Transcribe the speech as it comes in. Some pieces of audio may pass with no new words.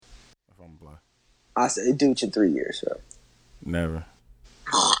play. I said Dooch in 3 years, bro. Never.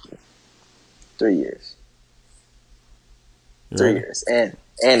 3 years. You 3 ready? years. And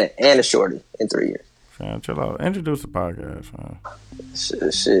a shorty in 3 years. Fam, chill out. Introduce the podcast, fam.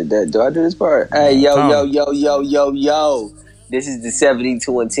 Shit, do I do this part? Hey, yo. This is the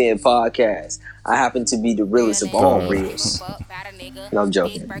 72 and 10 podcast. I happen to be the realest of all reals. No, I'm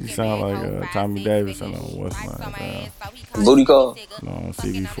joking. You sound like Tommy Davidson on what's my name, fam. Booty call? No, on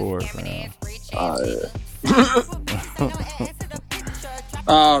CB4, fam.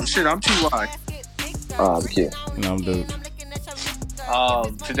 Shit, I'm TY. I'm cute. No, I'm dude.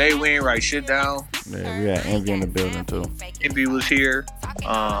 Today we ain't write shit down. Yeah, we got Envy in the building, too. Envy was here.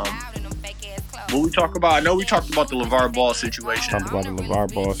 What we talk about? I know we talked about the LeVar Ball situation. Talked about the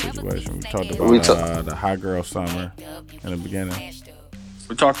LeVar Ball situation. We talked about the hot girl summer in the beginning.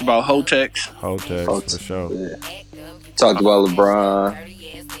 We talked about Hotex. Hotex, for sure. Yeah. Talked about LeBron.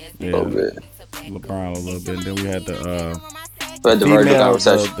 Yeah, A little bit. LeBron a little bit. And then we had the vertical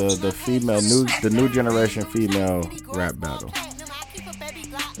conversation. The female the new generation female rap battle.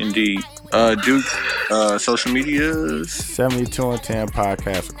 Indeed. Duke, social medias. 72 and 10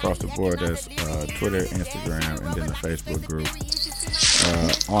 podcasts across the board. That's Twitter, Instagram, and then the Facebook group.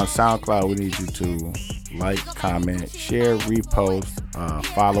 On SoundCloud, we need you to like, comment, share, repost,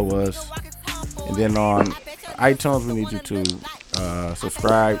 follow us. And then on iTunes, we need you to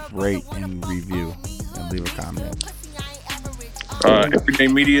subscribe, rate, and review, and leave a comment. Everyday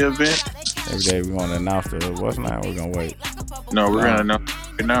media event. Every day we want to announce what's now. We're gonna wait. No, we're gonna announce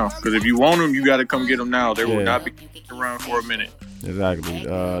it now. Because if you want them, you got to come get them now. They will not be around for a minute. Exactly.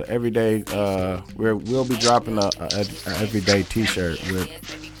 Every day, we'll be dropping a everyday T-shirt with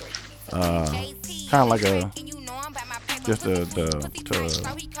kind of like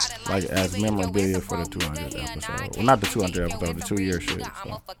like as memorabilia for the 200th episode. Well, not the 200th episode, the 2 year shit.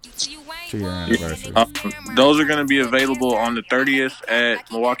 So 2 year anniversary. Those are going to be available on the 30th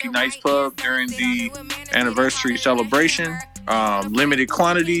at Milwaukee Nights Pub during the anniversary celebration. Limited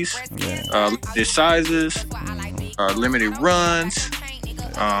quantities, limited sizes, limited runs.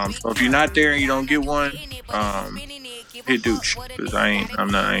 So if you're not there and you don't get one, hit Dooch, because I ain't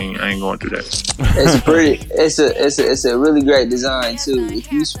going through that. It's a really great design too.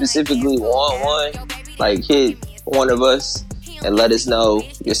 If you specifically want one, like hit one of us and let us know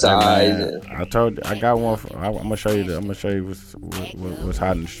your size. Man, I told you I got one. I'm gonna show you. I'm gonna show you what's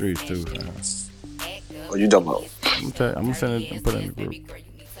hot in the streets too. What you talking about? I'm gonna send it and put it in the group.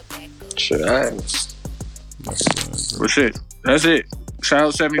 Shit, Well, shit. That's it. Shout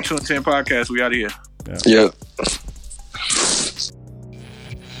out 72 and 10 podcast. We out of here. Yep.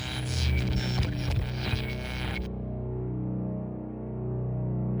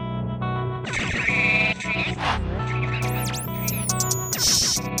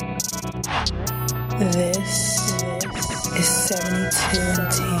 This is 72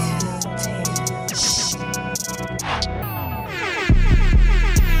 and 10.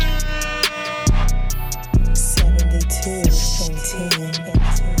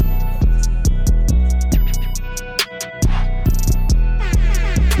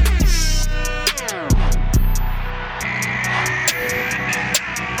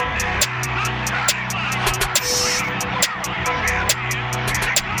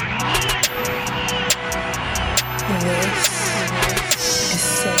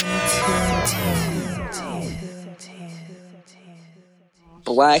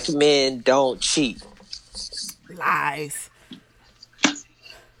 Black men don't cheat. Lies.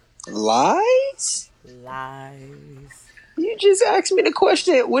 Lies? Lies. You just asked me the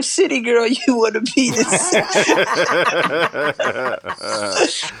question, which city girl you want to be this?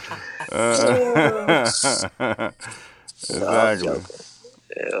 Exactly.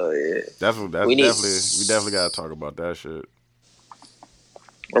 Hell yeah. We definitely gotta talk about that shit.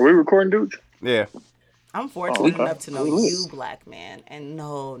 Are we recording, dude? Yeah. I'm fortunate enough to know you, black man, and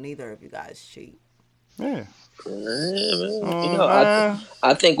no, neither of you guys cheat. Yeah.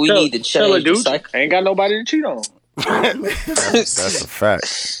 I think we need to change the cycle. Ain't got nobody to cheat on. That's a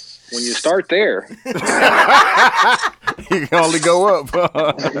fact. When you start there, you can only go up.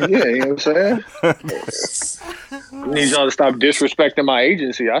 Yeah, you know what I'm saying? I need y'all to stop disrespecting my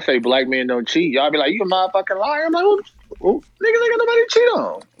agency. I say black men don't cheat. Y'all be like, you a motherfucking liar. I'm like, niggas ain't got nobody to cheat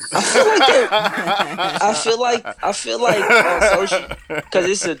on. I feel like on social, because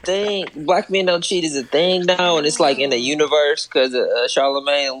it's a thing. Black men don't cheat is a thing now, and it's like in the universe because of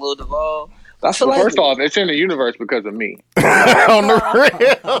Charlamagne and Lil Duval. I feel first off, it's in the universe because of me. On the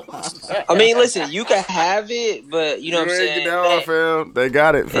real. I mean, listen, you can have it, but you know what I'm saying? Get down, fam. They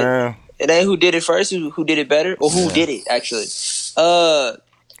got it, fam. It ain't who did it first, who did it better, or who did it, actually.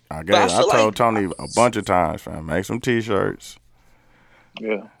 I guess I told Tony a bunch of times, fam, make some T-shirts.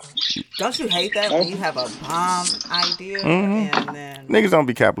 Yeah. Don't you hate that when you have a bomb idea and then niggas don't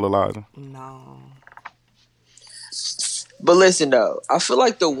be capitalizing? No. But listen though, I feel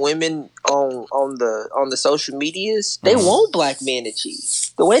like the women on the social medias, they want black men to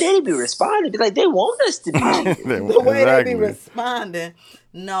cheat. The way they be responding, be like they want us to be cheating. The way they be responding,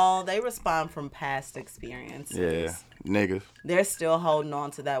 no, they respond from past experiences. Yeah, niggas. They're still holding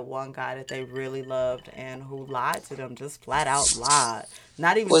on to that one guy that they really loved and who lied to them, just flat out lied.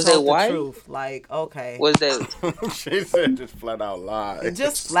 Not even told the truth. Like, okay. Was that? She said just flat out lie.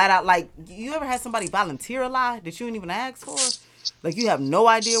 Just flat out, like, you ever had somebody volunteer a lie that you didn't even ask for? Like, you have no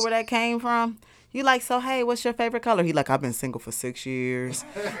idea where that came from? You like, so, hey, what's your favorite color? He like, I've been single for 6 years.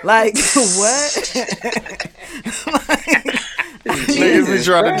 Like, what? Niggas be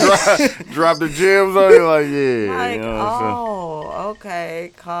trying to drop the gems on you, like, yeah. Like, you know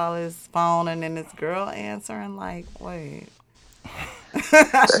okay. Call his phone and then this girl answering, like, wait.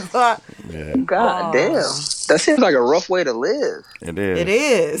 Yeah. God damn, that seems like a rough way to live. It is. It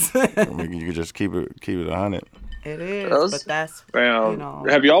is. I mean, you can just keep it 100. It is, but that's you know.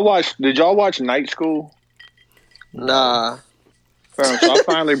 Did y'all watch Night School? Nah. So I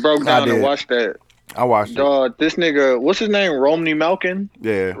finally broke down and watched that. I watched it. This nigga, what's his name? Romney Malkin?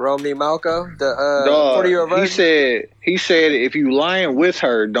 Yeah. Romney Malco, the 40-year-old virgin. He said if you lying with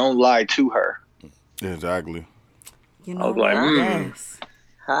her, don't lie to her. Exactly. You know, I was like, yes.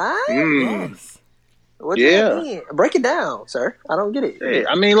 Huh? Yes. What does that mean? Break it down, sir. I don't get it. Hey,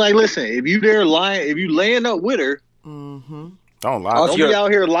 I mean, like, listen, if you laying up with her, don't lie. Don't be out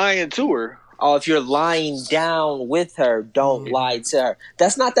here lying to her. Oh, if you're lying down with her, don't lie to her.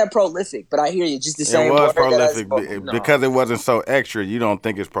 That's not that prolific, but I hear you. Just the same. It was prolific because it wasn't so extra. You don't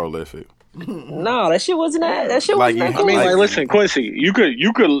think it's prolific? No, that shit wasn't that. That shit wasn't that cool. I mean, like, listen, Quincy, you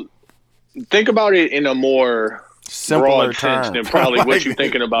could think about it in a more simpler broad sense than probably what you're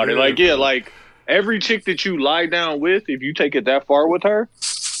thinking about it. Like, like every chick that you lie down with, if you take it that far with her,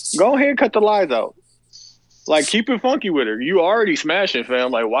 go ahead and cut the lies out. Like, keep it funky with her. You already smashing,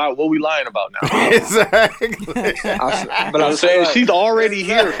 fam. Like, why? What we lying about now? Exactly. But I'm saying she's already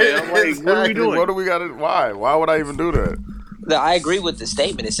here, fam. Like, what are we doing? What do we got to? Why? Why would I even do that? I agree with the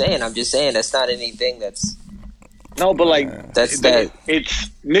statement it's saying. I'm just saying that's not anything that's. No, but like it's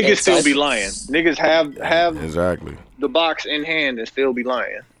niggas still be lying. Niggas have exactly the box in hand and still be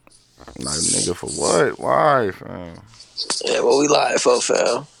lying. Like, nigga, for what? Why, fam? Yeah, what we lying for,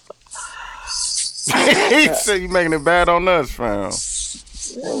 fam? He said you making it bad on us, fam.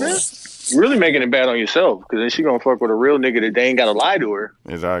 Really making it bad on yourself, because then she gonna fuck with a real nigga that they ain't gotta lie to her.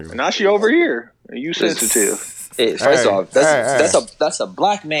 Exactly. And now she over here, and you sensitive. First off, that's a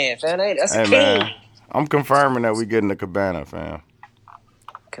black man, fam. That's a king. Man. I'm confirming that we getting the cabana, fam.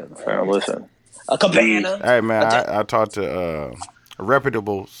 Fam, listen. A cabana. Hey, man, I talked to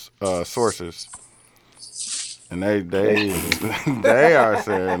reputable sources, and they are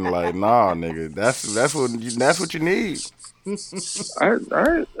saying like, nah, nigga, that's what you need. All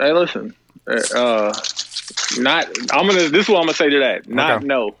right. Hey, listen. This is what I'm gonna say to that. Not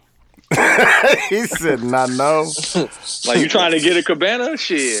no. He said not no. Like, you trying to get a cabana?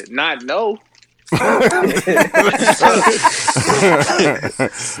 Shit, not no. Like,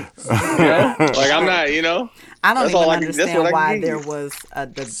 I'm not, I don't even understand why there was a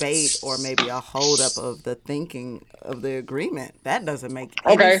debate or maybe a holdup of the thinking of the agreement. That doesn't make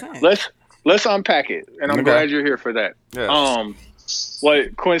any sense. Let's unpack it, and I'm glad you're here for that. Yeah.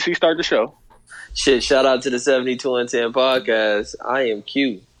 Quincy, start the show. Shit! Shout out to the 72 and 10 podcast. I am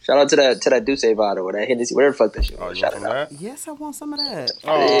Q. Shout out to that Duce Vada or that Hennessy, whatever the fuck that shit was. Shout out. That? Yes, I want some of that.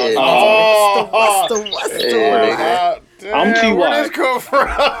 What's the I'm T.Y. Where this come from?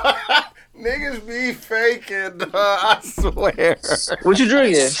 Niggas be faking, dog, I swear. What you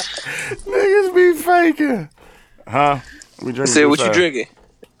drinking? Niggas be faking. Huh? We drinking. Say what you drinking?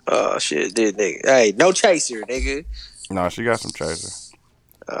 Oh shit, dude, nigga. Hey, no chaser, nigga. No, she got some chaser.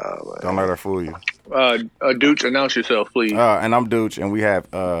 Don't let her fool you. Dooch, announce yourself, please. And I'm Dooch, and we have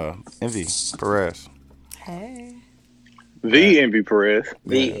Envy Perez. Hey. The Envy Perez.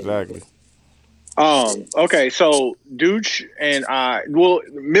 Yeah, exactly. Okay, so Dooch and I,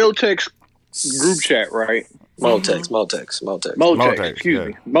 Miltex group chat, right? Motex. Excuse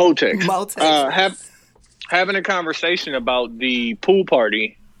me. Motex. Having a conversation about the pool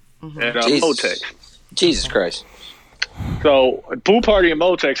party at Motex. Jesus Christ. So, pool party and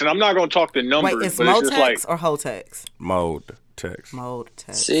Motex, and I'm not going to talk the numbers. Wait, it's but Motex it's just like, or Hotex? Motex. text. Mode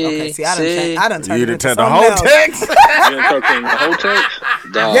text. See, I done turned You it done into turned the something whole else. text? You done talking the whole text?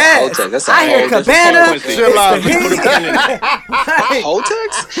 Dog, Yes. Hotex, that's a I hear whole different Cabana. fucking- Chill out.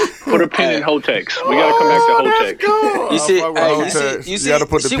 Hotex? Put a pin in Hotex. We gotta come back to Hotex. You see, fuck with Hotex. You gotta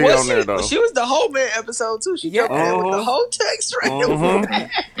put the she P was- on there, though. She was the whole man episode too. She jumped in with the whole text right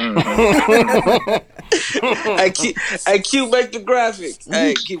Hey, Q, make the graphic.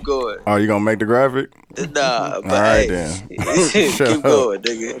 Hey, keep going. Oh, you gonna make the graphic? Nah, but All right, hey, then. keep going,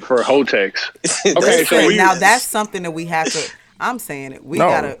 nigga. For Hotex. Okay, That's so we Now that's something that we have to. I'm saying it. We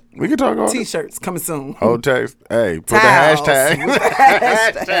gotta. We can talk about T-shirts coming soon. whole text. Hey, put Towels. the hashtag.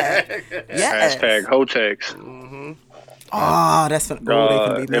 Yes. hashtag Hotex. Oh, that's fun.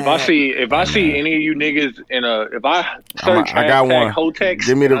 Oh, they can be mad. If I see any of you niggas in a, if I search I got hashtag one. Hotex,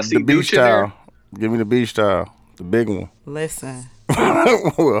 Give me and I the see beach Dooch in there, towel. Give me the beach towel. The big one. Listen, With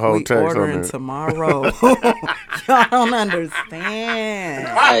whole we text on ordering it. tomorrow. Y'all don't understand.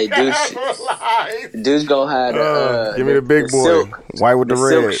 Hey, dude's gonna have Give me the big boy. silk, White with the, the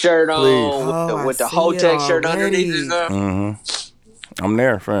red. silk shirt on Oh, with the I see Hotex it shirt already. underneath. and stuff. I'm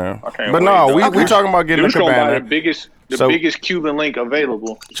there, fam. can't But wait, no, dog. we talking about getting Dooch the gonna buy cabana. the biggest Cuban link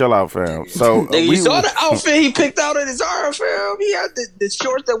available. Chill out, fam. So Nigga, you saw the outfit he picked out in his arm, fam. He had the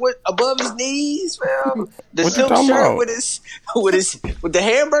shorts that went above his knees, fam. The What you silk talking shirt about? with the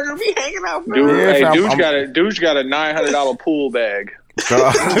hamburger be hanging out, fam. Dude, Yeah, hey, fam, Dooch got a $900 pool bag.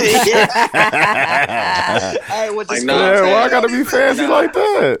 Hey, with the Like, scarf, nah, yeah, why I fam. gotta be fancy like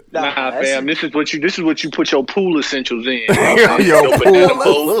that? Nah, that's- fam, this is what you put your pool essentials in. Yo, banana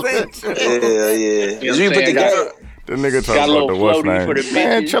pool. boat. Yeah. You know what You I'm put the saying? guy. The nigga Got talking a about little the what's floaty name. for the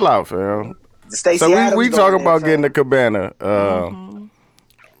Man, bitches. chill out, fam. Stacey So Adams we going talking there, about fam. getting the cabana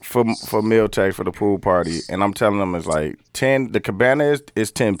for meal tax for the pool party, and I'm telling them it's like 10. The cabana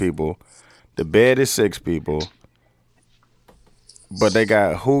is 10 people, the bed is 6 people, but they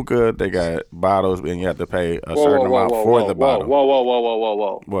got hookah, they got bottles, and you have to pay a certain amount for the bottle.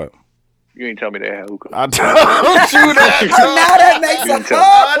 Whoa. What? You ain't tell me they had hookah. I told you that. Now that makes You a didn't tell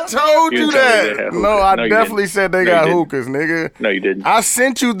I told You you didn't tell me they that. had No, hookah. I No, you definitely didn't. said they No, you got didn't. hookahs, nigga. No, you didn't. I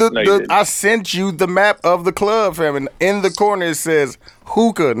sent you No, you didn't. I sent you the map of the club, fam, and in the corner it says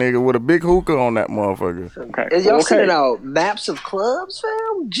hookah, nigga, with a big hookah on that motherfucker. Okay. Is y'all Okay. sending out maps of clubs,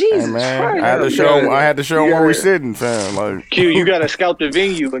 fam? Jesus Hey man, Christ. I had to show You them where we gotta- sitting, fam. Like Q, you gotta scout the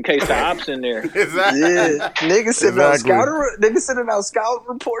venue in case the ops in there. Yeah, niggas sending out Exactly. niggas sending out scout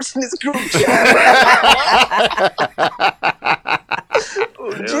reports in this group chat.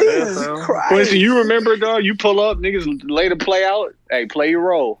 Jesus Christ! Quincy, you remember, dog? You pull up, niggas lay the play out. Hey, play your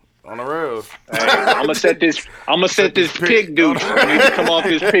role. on the rails. Hey, I'm gonna set this pick, dude. You need to come off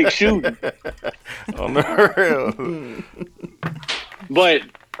this pick shooting. On the rails. But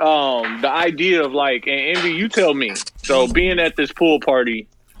the idea of like, and Envy, you tell me. So being at this pool party,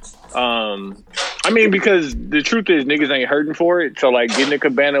 I mean, because the truth is niggas ain't hurting for it. So like getting a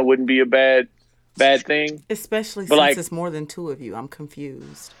cabana wouldn't be a bad thing. Especially But, since like- it's more than 2 of you. I'm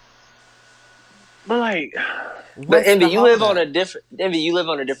confused. But like, But What's Envy, the you live holdup? on a different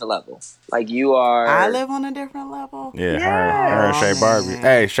level. Like you are. I live on a different level. Yeah, her and Shay Barbie.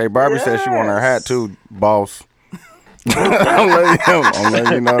 Hey, Shay Barbie said she want her hat too, boss. I'm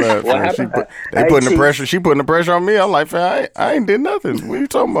letting you know that. What fam. happened? They Hey, putting the Chief. pressure. She putting the pressure on me. I'm like, fam, I ain't did nothing. What are you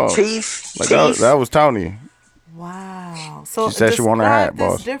talking about? Teeth. Like teeth. that was Tony. Wow. So She said she want her hat, describe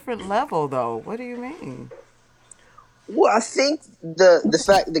this boss. different level, though. What do you mean? Well, I think the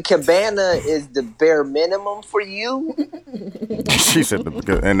fact the cabana is the bare minimum for you. She said,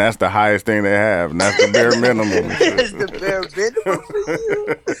 and that's the highest thing they have, and that's the bare minimum. It's the bare minimum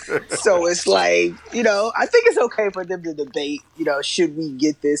for you. So it's like, I think it's okay for them to debate, should we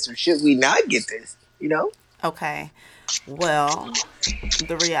get this or should we not get this, Okay. Well,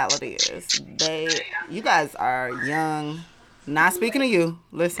 the reality is you guys are young. Not speaking to you.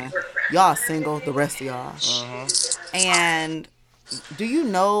 Listen, y'all single, the rest of y'all. And do you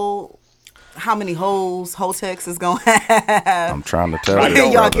know how many hoes Hotex is going to have? I'm trying to tell I you.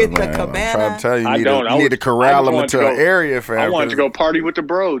 don't. Y'all brother, get the man. cabana? I'm trying to tell you, I you don't. I need was- to corral I them wanted into to an go- area, fam. I wanted to 'cause go party with the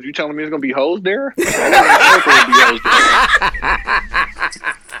bros. You telling me there's gonna be hoes there?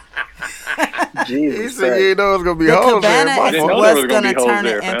 I Jesus He said, you ain't know it's going to be The hoes there. cabana My is didn't fault. know there what's was gonna be gonna hoes turn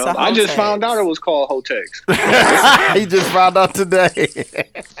there, it fam. into I just Hotex. found out it was called Hotex. He just found out today.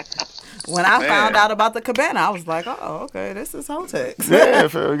 When I Man. found out about the cabana, I was like, oh, okay, this is Hotex. Yeah,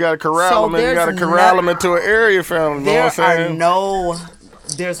 fam. You got to corral So them. You got to there's corral no- them into an area, fam. You know There what I'm are saying? no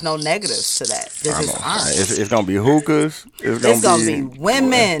there's no negatives to that. There just aren't. It's gonna be hookahs. It's gonna be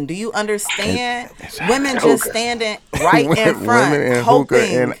women. Do you understand? Women just standing right in front, women and hoping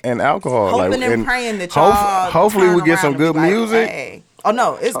hookah and alcohol, hoping and praying that y'all hopefully we turn get some around good and be like, music. hey. Oh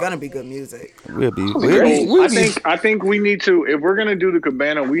no, it's gonna be good music. I think we need to, if we're gonna do the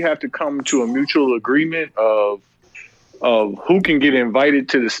cabana, we have to come to a mutual agreement of who can get invited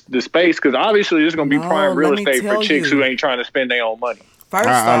to the space, because obviously there's gonna be prime real estate for chicks who ain't trying to spend their own money. First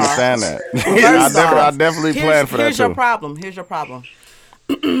I understand that. I definitely plan for that Here's too. Here's your problem.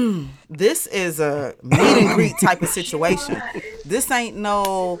 This is a meet and greet type of situation. This ain't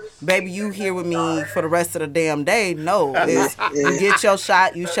no, baby, you here with me for the rest of the damn day. No, it's, you get your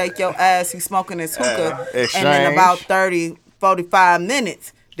shot, you shake your ass, you smoking this hookah, and in about 30, 45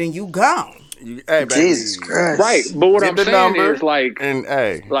 minutes, then you gone. Hey, baby. Jesus Christ! Right, but what I'm saying is like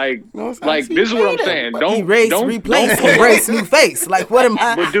this is what I'm saying. Don't erase, replace, embrace, new face. Like what am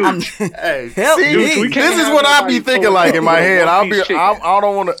I? But dude, help me. This is what I be thinking like in my head. I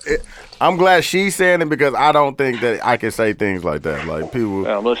don't want to. I'm glad she's saying it because I don't think that I can say things like that. Like people.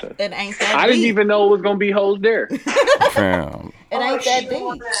 Listen, it ain't that I didn't even know it was gonna be hoes there. Fam. It ain't that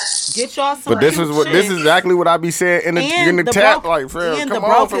deep. Get y'all some. But this is exactly what I be saying in the tap. Like, fam, come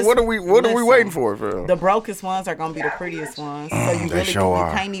on, fam, what are we waiting for, fam? The brokest ones are gonna be the prettiest ones. So you really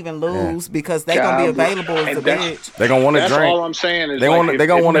can't even lose because they gonna be available as the bitch. They gonna want to drink. That's all I'm saying is they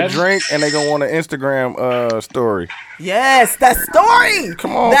gonna want to drink and they gonna want an Instagram story. Yes, that story.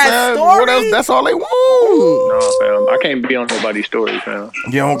 Come on, that fam. story. What else? That's all they want. No, fam. I can't be on nobody's stories, fam.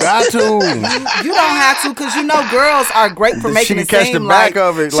 You don't got to. You don't have to because you know girls are great for making it catch seem the like back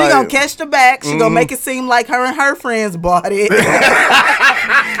of it. She gonna catch the back. She gonna make it seem like her and her friends bought it.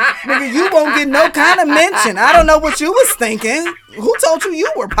 Nigga, you won't get no kind of mention. I don't know what you was thinking. Who told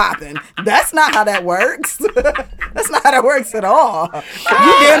you were popping? That's not how that works. That's not how that works at all.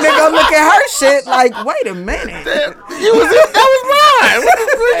 You damn near gonna look at her shit like, wait a minute. That was mine. What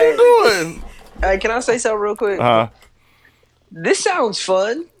you doing? Hey, can I say something real quick? This sounds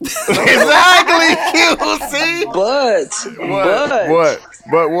fun. Exactly. You see? But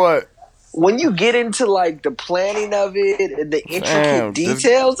what? When you get into like the planning of it and the intricate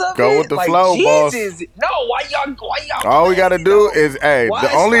details of it, go with the like, flow, Jesus, boss. No, why y'all? All we gotta do is,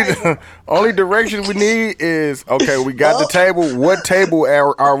 the only direction we need is, okay, we got the table. What table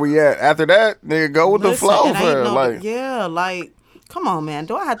are we at? After that, nigga, go with the flow. Come on, man.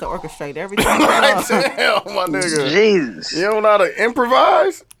 Do I have to orchestrate everything? Hell, my nigga. Jesus. You don't know how to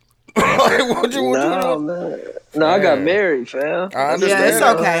improvise? No, I got married, fam. I understand. Yeah, it's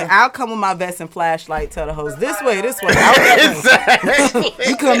okay. I'll come with my vest and flashlight. Tell the host this way, out that way.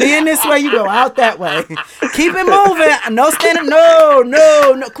 You come in this way, you go out that way. Keep it moving. No standing. No.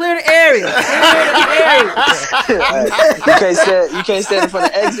 Clear the area. You can't stand in front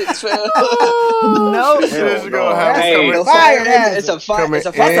of exits, fam. No. It's a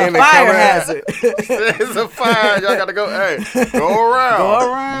fire hazard. It's a fire. Y'all gotta go. Hey, go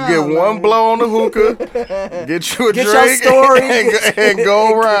around. You get one blow on the hookah. Get you a drink your story and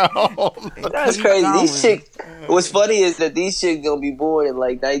go around. That's crazy. These chicks. What's funny is that these chicks gonna be born in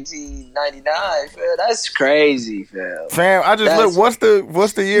like 1999. Fam. That's crazy, fam. Fam, I just look. What's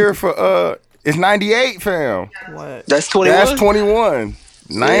the year for? It's 98, fam. What? That's 21. That's 21.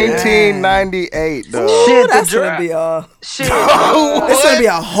 1998, dog. Shit, that's gonna be shit. It's gonna be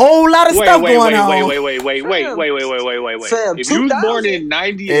a whole lot of stuff going on. Wait. Fam, if you was born in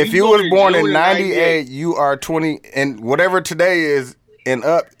 98, if you was born in 98, you are 20, and whatever today is and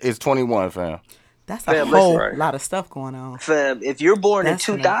up is 21, fam. That's a whole lot of stuff going on. Fam, if you're born in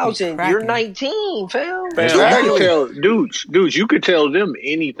 2000, you're 19, fam. Dudes, you could tell them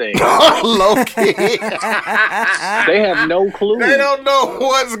anything. Low key. They have no clue. They don't know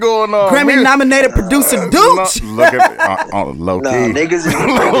what's going on. Grammy-nominated producer Dooch. Look at low key.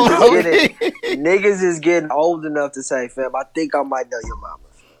 Niggas is getting old enough to say, fam, I think I might know your mama.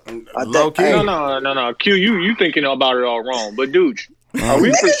 Low key. No. Q, you thinking about it all wrong. But dude, are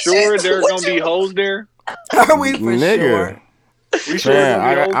we for sure there's gonna be hoes there? Are we for sure? We sure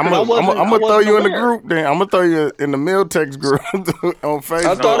I'm gonna throw you in the group then. I'm gonna throw you in the Miltex group on Facebook.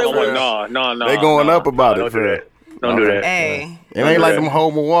 I thought it was no. They going up about it. Don't do that. Hey, it ain't like them whole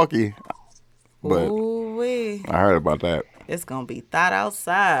Milwaukee. But ooh-wee. I heard about that. It's gonna be thought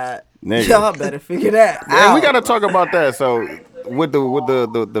outside. Nigga. Y'all better figure that out. And we gotta talk about that. So with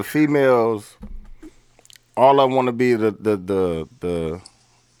the females. All I want to be the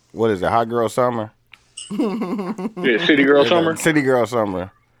what is it? Hot girl summer. Yeah, city girl summer. City girl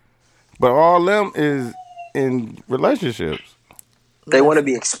summer. But all them is in relationships. They want to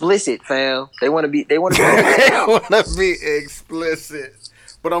be explicit, fam. They want to be. They want to be explicit.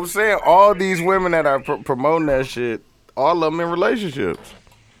 But I'm saying all these women that are promoting that shit, all of them in relationships.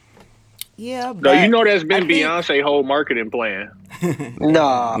 Yeah, but No, you know that's been Beyonce's whole marketing plan.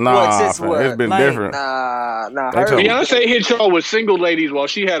 Nah, it's been different. Nah. Beyonce hit y'all with single ladies while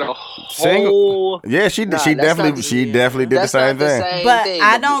she had a whole. Yeah, she definitely did the same thing. But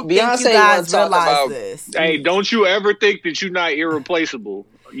I don't think you guys realize this. Hey, don't you ever think that you're not irreplaceable.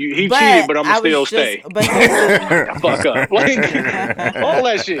 He cheated, but I'm gonna still stay. But fuck up. Like, all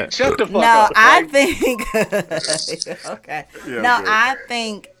that shit. Shut the fuck up. No, I like, think. Okay. Yeah, no, I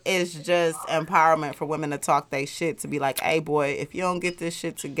think it's just empowerment for women to talk their shit, to be like, hey, boy, if you don't get this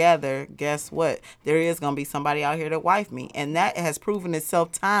shit together, guess what? There is gonna be somebody out here to wife me, and that has proven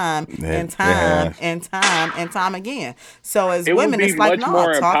itself time and time again. So as women, it's like, no,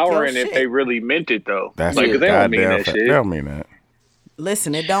 more talk empowering your if shit. they really meant it, though. That's like, they don't mean that shit. They don't mean that.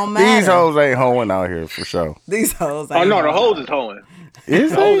 Listen, it don't matter. These hoes ain't hoeing out here for sure. These hoes ain't the hoes is hoeing. Is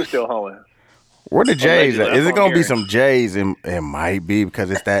the hoes is still hoeing. Where the J's at? Is it gonna be some J's? It might be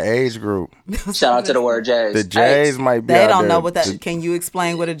because it's that age group. Shout out to the word J's. The J's might be. They out don't there. know what that. Can you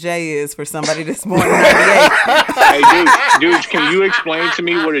explain what a J is for somebody this morning? 98. Hey, dude, can you explain to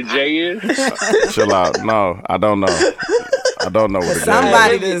me what a J is? Chill out. No, I don't know. I don't know what it is.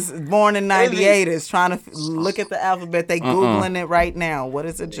 Somebody that's born in 98 is trying to look at the alphabet. They Googling it right now. What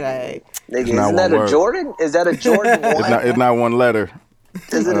is a J? Nigga, isn't that a Jordan? Is that a Jordan 1? It's not one letter.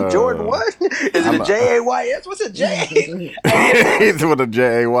 Is it a Jordan what? Is it a J-A-Y-S? What's a J? It's with a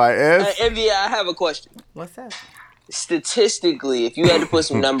J-A-Y-S. MV, I have a question. What's that? Statistically, if you had to put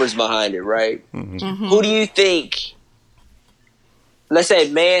some numbers behind it, right? Mm-hmm. Who do you think... Let's say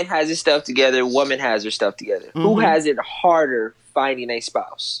man has his stuff together, woman has her stuff together. Mm-hmm. Who has it harder finding a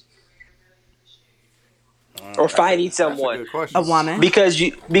spouse? Or finding someone? A woman. Because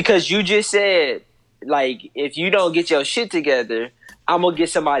you just said, like, if you don't get your shit together, I'm gonna get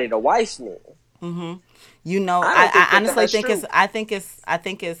somebody to wife me. Mm-hmm. You know, I honestly think it's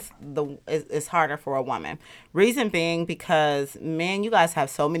harder for a woman. Reason being because men, you guys have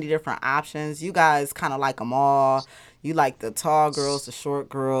so many different options. You guys kind of like them all. You like the tall girls, the short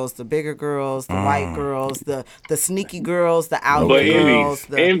girls, the bigger girls, the white girls, the sneaky girls, the out girls.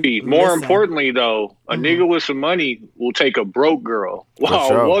 Envy. More importantly, though, a nigga with some money will take a broke girl,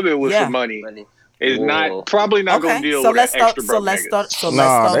 while a woman with some money is probably not gonna deal with an extra broke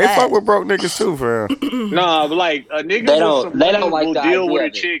nigga. They fuck with broke niggas too, fam. Nah, but like a nigga with some money will deal with a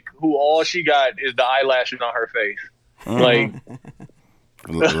chick who all she got is the eyelashes on her face. Like.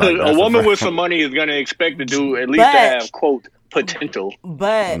 A woman with some money is going to expect the dude at least to have, quote, potential.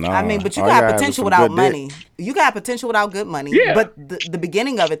 But, but you got potential without money. You got potential without good money. Yeah. But the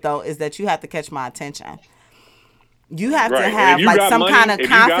beginning of it, though, is that you have to catch my attention. You have to have like some kind of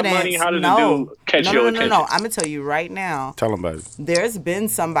confidence. Money, how does the dude catch your attention? No. I'm going to tell you right now. Tell him, baby. There's been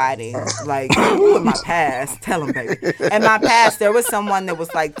somebody like, in my past. Tell him, baby. In my past, there was someone that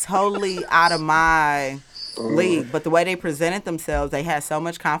was like totally out of my league, but the way they presented themselves, they had so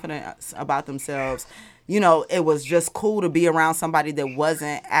much confidence about themselves. You know, it was just cool to be around somebody that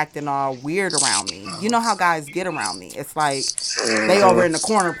wasn't acting all weird around me. You know how guys get around me. It's like they over in the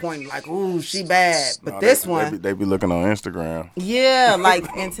corner pointing like, ooh, she bad. But this one... They be looking on Instagram. Yeah, like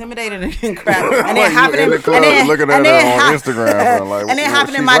intimidated and crap. And then hopping in the club looking at her on Instagram. Like, and then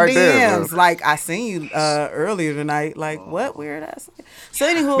hopping in my DMs. Like, I seen you earlier tonight. Like, what weird ass? So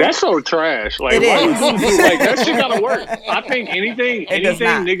anywho... That's so trash. Like, it is. Like, that shit gotta work. I think anything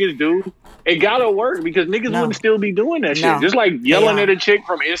niggas do, it gotta work because niggas wouldn't still be doing that shit. Just like yelling at a chick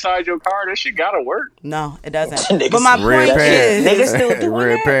from inside your car, that shit gotta work. No, it doesn't. But my point is, niggas still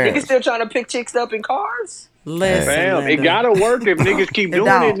doing that. Niggas still trying to pick chicks up in cars. Listen, it gotta work if niggas keep doing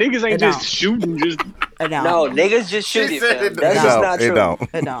it. Niggas ain't just shooting. No, niggas just shoot it. That's just not true.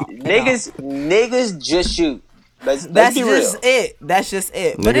 It don't. Niggas just shoot. That's just it. That's just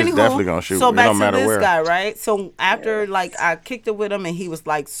it. Niggas but anywho, definitely gonna shoot. So back to this guy, right? So after like I kicked it with him and he was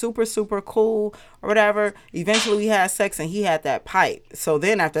like super, super cool or whatever. Eventually we had sex and he had that pipe. So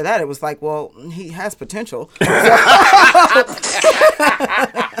then after that it was like, well, he has potential.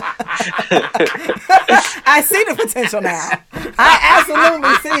 I see the potential now. I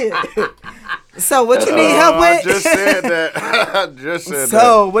absolutely see it. So what you need help with? I just said that.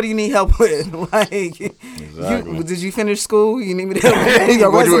 So what do you need help with? Like, exactly. Did you finish school? You need me to help you?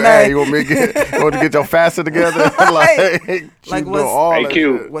 You want me to get your FAFSA together? like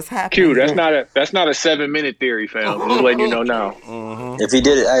what's happening? Q, that's not a 7-minute theory, fam. I'm just letting you know now. Mm-hmm. If he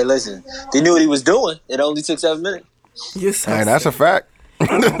did it, hey, listen. If he knew what he was doing, it only took 7 minutes. Hey, that's a fact.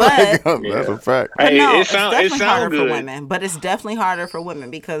 But that's a fact. Hey, no, it sounds harder good for women. But it's definitely harder for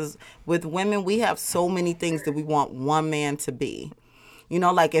women because with women we have so many things that we want one man to be. You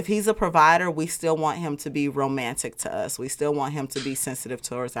know, like if he's a provider, we still want him to be romantic to us. We still want him to be sensitive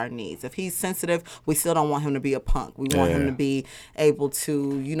towards our needs. If he's sensitive, we still don't want him to be a punk. We want him to be able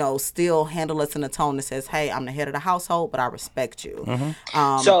to, you know, still handle us in a tone that says, hey, I'm the head of the household, but I respect you.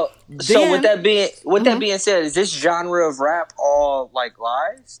 So with that being said, is this genre of rap all like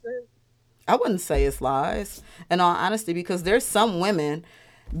lies then? I wouldn't say it's lies, in all honesty, because there's some women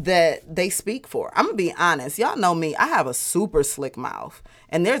that they speak for. I'm gonna be honest. Y'all know me. I have a super slick mouth.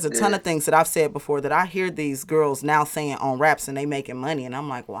 And there's a ton of things that I've said before that I hear these girls now saying on raps and they making money. And I'm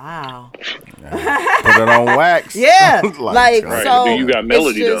like, wow. Put it on wax. Yeah. like right. so You got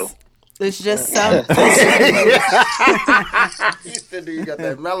melody though. It's just some. You said you got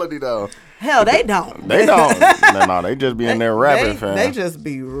that melody though. Hell, they don't. They don't. No, they just be in there rapping, fam. They just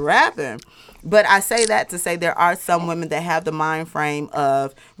be rapping. But I say that to say there are some women that have the mind frame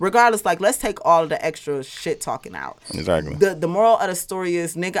of, regardless, like, let's take all of the extra shit talking out. Exactly. The moral of the story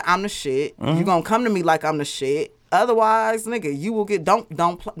is, nigga, I'm the shit. You're going to come to me like I'm the shit. Otherwise, nigga, you will get, don't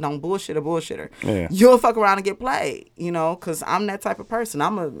bullshit a bullshitter. Yeah. You'll fuck around and get played, you know, because I'm that type of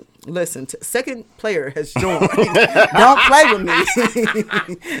person. Listen, second player has joined. Don't play with me.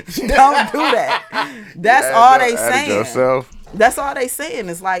 Don't do that. That's all they saying. Yourself. That's all they saying.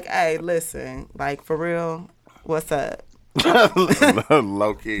 It's like, hey, listen, like, for real, what's up?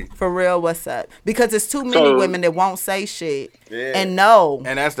 Low key. For real, what's up? Because it's too many women that won't say shit and no.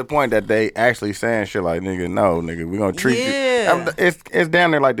 And that's the point, that they actually saying shit like, nigga, no, nigga, we gonna treat you. It's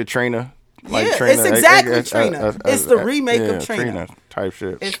down there like the Trina. Like Trina. It's exactly Trina. It's the remake of Trina type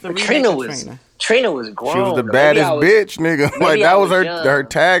shit. It's the remake of Trina. Trina was grown. She was the baddest bitch, nigga. Like, that was her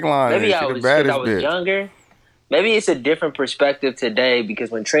tagline. Maybe I was younger. Maybe it's a different perspective today,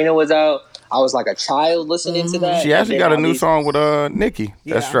 because when Trina was out, I was like a child listening to that. She actually got a new song with Nicki.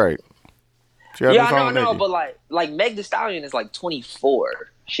 Yeah. That's right. I know, but like Meg Thee Stallion is like 24.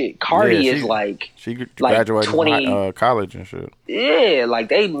 Shit, Cardi is like she graduated 20 from college and shit. Yeah, like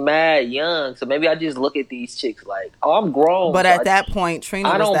they mad young. So maybe I just look at these chicks like, oh, I'm grown. But at that point, Trina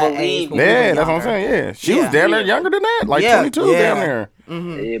was that age. Yeah, that's what I'm saying. Yeah, she was down there younger than that, like 22 down there.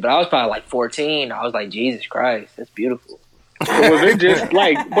 Mm-hmm. Yeah, but I was probably like 14. I was like, Jesus Christ, that's beautiful. So was it just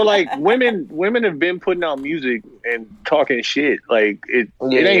like, but like women have been putting out music and talking shit. Like it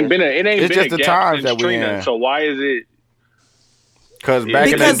ain't been a just the times that we in. So why is it? Because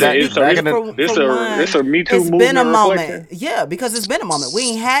back in the day, this a Me Too movement. It's been a moment. Yeah, because it's been a moment. We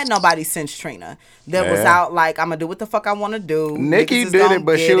ain't had nobody since Trina that was out like, I'm gonna do what the fuck I want to do. Nicki did it,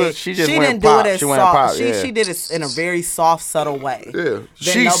 but she didn't do it as soft. She did it in a very soft, subtle way. Yeah,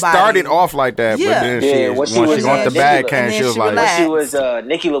 she started off like that, but then once she went the bag came, she was like, when she was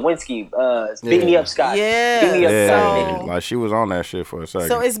Nicki Lewinsky, beat me up, Scott. Yeah, beat me up, Scott, Nicki. Like she was on that shit for a second.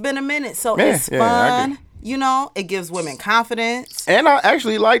 So it's been a minute. So it's fun. You know, it gives women confidence. And I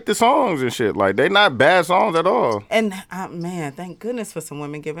actually like the songs and shit. Like, they not bad songs at all. And, man, thank goodness for some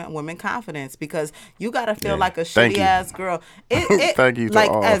women giving women confidence, because you got to feel like a shitty-ass girl. Thank you to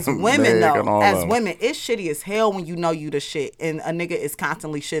like, all. as women, though, as women, it's shitty as hell when you know you the shit and a nigga is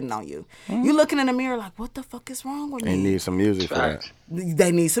constantly shitting on you. You looking in the mirror like, what the fuck is wrong with me? They need some music for that.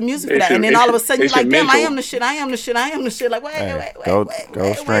 They need some music for that. And then all of a sudden, you're like, damn, I am the shit. Like, wait.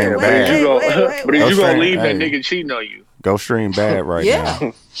 Go stream bad. But if you gonna leave that nigga cheating on you, go stream bad right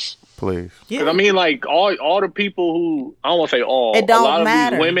now. Please. Because I mean, like, all the people who, I don't want to say all, it don't a lot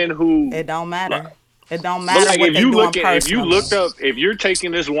matter. of these women who... It don't matter. It don't matter like, what they doing personally. If you're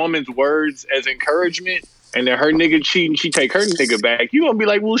taking this woman's words as encouragement, and then her nigga cheating, she take her nigga back, you gonna be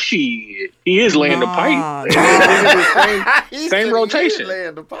like, well, shit, he is laying the pipe. Same rotation.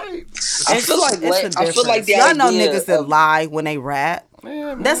 Laying the pipe. I feel like y'all know niggas that lie when they rap.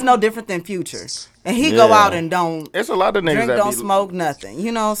 Yeah, that's no different than Future. And he go out and don't. It's a lot of niggas that don't smoke nothing,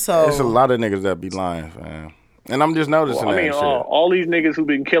 you know. So it's a lot of niggas that be lying, fam. And I'm just noticing that shit. All these niggas who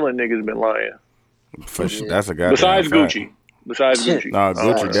been killing niggas been lying. For sure, that's a goddamn Besides fact. Gucci. No,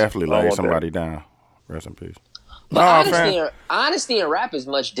 Gucci definitely laid somebody down. Rest in peace. But honesty in rap is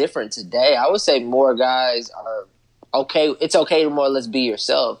much different today. I would say more guys are okay. It's okay to more or less be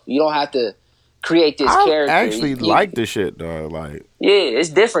yourself. You don't have to create this character. I actually like this shit, though. Like, yeah, it's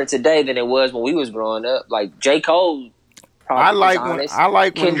different today than it was when we was growing up. Like J. Cole. I like when women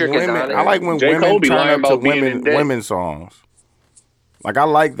turn up to women's songs. Like, I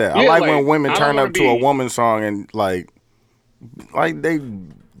like that. Yeah, I like when women turn up to a woman's song and like they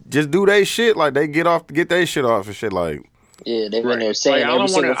just do their shit. Like, they get their shit off and shit. Like, yeah, they've been there saying every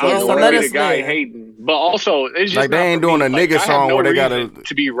single thing. I don't want to be the guy hating, but also it's just like they ain't doing a nigga song where they gotta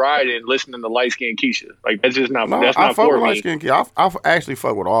be riding listening to light skinned Keisha. Like, that's just not. No, that's I not fuck for with me. light skinned Keisha. I actually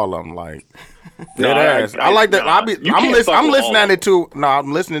fuck with all of them. Like, I like that.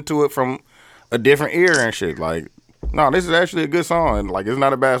 I'm listening to it from a different ear and shit. Like, no, this is actually a good song. Like, it's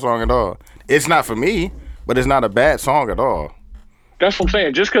not a bad song at all. It's not for me, but it's not a bad song at all. That's what I'm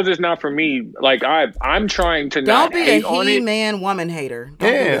saying. Just because it's not for me, like I'm trying to not hate on it. Don't be a he-man woman hater.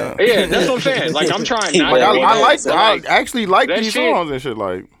 Yeah, that's what I'm saying. Like I'm trying not. I actually like these songs and shit.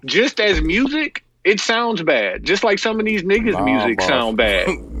 Like just as music, it sounds bad. Just like some of these niggas' music sound bad.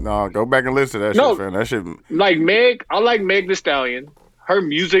 No, go back and listen to that shit, fam. That shit. Like Meg, I like Meg Thee Stallion. Her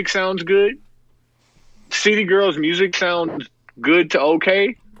music sounds good. City Girls' music sounds good to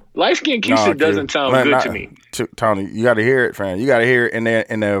okay. Light Skin Keisha doesn't sound good to me. Tony, you got to hear it, fam. You got to hear it in the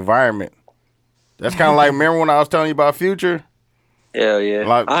environment. That's kind of like, remember when I was telling you about Future? Hell yeah.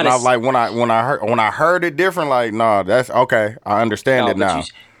 Like when I heard it different, like, nah, that's okay. I understand it now.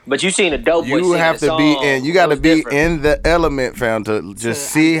 But you seen a dope boy You have to song, be in. You got to be in the element, fam, to just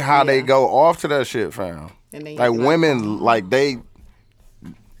see how they go off to that shit, fam. Like women, like it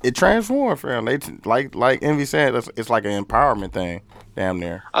transforms, fam. They like Envy said, it's like an empowerment thing. Damn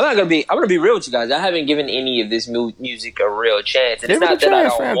near. I'm gonna be real with you guys. I haven't given any of this music a real chance. And Give it a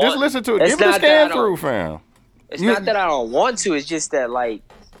chance, fam. Just listen to it. Give it a scan through, fam. It's not that I don't want to. It's just that, like,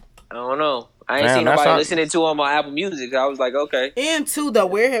 I don't know. I ain't seen nobody listening to him on Apple Music. I was like, okay. And two, though,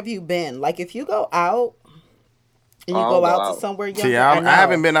 where have you been? Like, if you go out and you go out to somewhere younger, see, I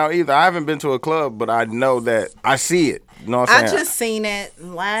haven't been out either. I haven't been to a club, but I know that I see it. You know what I'm saying? I just seen it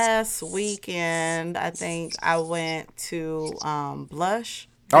last weekend. I think I went to Blush.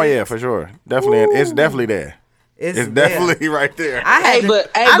 Oh yeah, for sure. Definitely, it's definitely there. It's definitely right there. I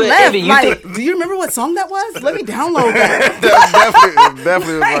left. Do you remember what song that was? Let me download that.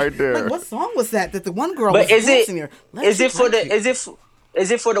 definitely was right there. Like, what song was that? That the one girl was dancing here. Is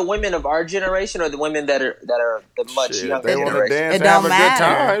it for the women of our generation or the women that are the much younger generation? It don't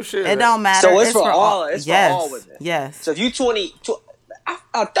matter. It don't matter. So it's for all. It's for all women. Yes. So if you a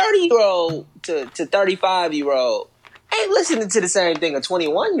 30-year-old to 35-year-old ain't listening to the same thing a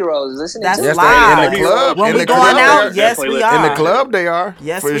 21-year-old is listening to. That's live. In the club. When we going out, yes, we are. In the club, they are.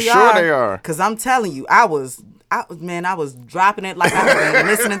 Yes, for sure they are. Because I'm telling you, I was dropping it like I've been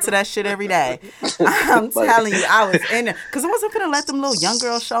listening to that shit every day. I'm telling you, I was in there. Because I wasn't going to let them little young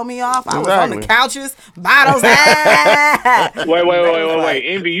girls show me off. I was on the couches, bottles. Wait.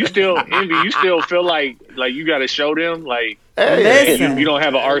 Envy, you still feel like you got to show them? Like, listen, you don't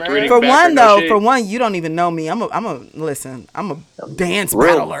have an arthritic for back one no though. shit? For one, you don't even know me. I'm a dance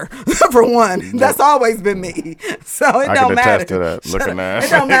battler. For one, that's always been me. So it don't matter. I can attest to that. Looking at it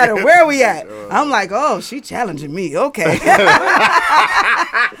don't matter where we at. I'm like, oh, she challenging me. Okay.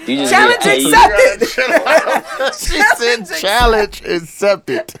 Challenge accepted. She said challenge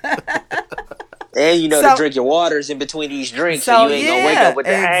accepted. And to drink your waters in between these drinks, so you ain't gonna wake up with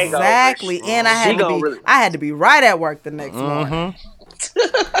the hangover. Exactly. And I had to be right at work the next morning.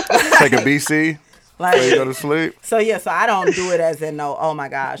 Take a BC. Before you go to sleep. So I don't do it as in no, oh my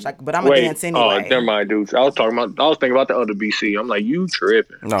gosh, but I'm gonna dance anyway. Oh, never mind, dude. I was thinking about the other BC. I'm like, you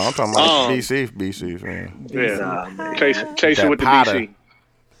tripping? No, I'm talking about BC, man. Yeah, chasing with the BC.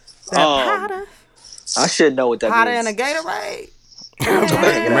 That I should know what that Potter means. and a Gatorade.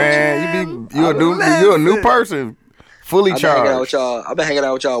 Man, you a new person, fully charged. I've been hanging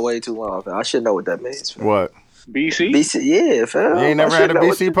out with y'all way too long. I should know what that means. Fam. What? BC, yeah, fam. You ain't never had a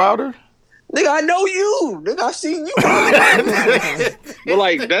BC powder? Nigga, I know you. Nigga, I seen you. Well,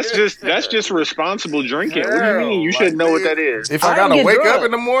 like that's just responsible drinking. What do you mean? You should know what that is. If I gotta wake up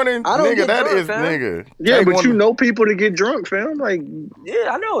in the morning, nigga, that is nigga. Yeah, but you know people to get drunk, fam. Like,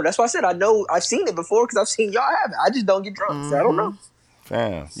 yeah, I know. That's why I said I know. I've seen it before because I've seen y'all have it. I just don't get drunk. So I don't know.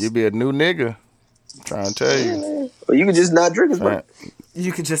 Fam, you be a new nigga. I'm trying to tell you. Or you can just not drink as much.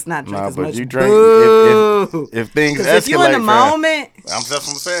 You could just not drink as much. But you drink if things escalate. If you in the moment, I'm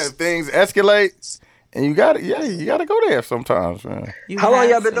saying if things escalate, and you gotta go there sometimes, man. How long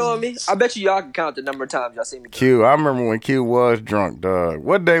y'all been knowing me? I bet y'all can count the number of times y'all seen me. Q, I remember when Q was drunk, dog.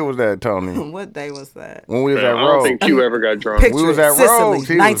 What day was that, Tony? What day was that? When we was I at Rose. don't think Q ever got drunk. We was at Sicily, Rose.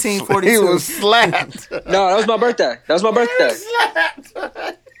 1942. He was slapped. No, that was my birthday. That was my Was birthday.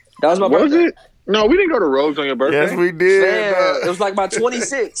 it? No, we didn't go to Rose on your birthday. Yes, we did. Man, it was like my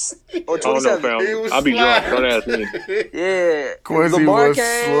 26th or 27th. Oh, no, fam. I'll be drunk. Don't ask me. Yeah. Quincy was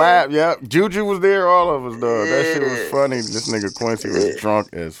slapped. Yep. Juju was there. All of us, dog. Yeah. That shit was funny. This nigga Quincy was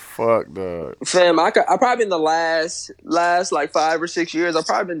drunk as fuck, dog. Fam, I probably in the last like 5 or 6 years, I've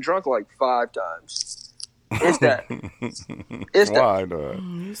probably been drunk like 5 times. It's that. It's that. Why, dog?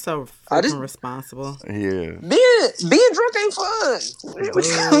 You're so freaking responsible. Yeah. Being drunk ain't fun. What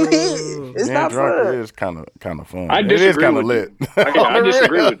you mean? It's Being not drunk fun. is kind of fun. I It is disagree kind of with lit. I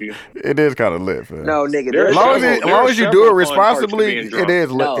disagree with you. It is kind of lit, fam. No, nigga. There As are long as you do it responsibly, being drunk. it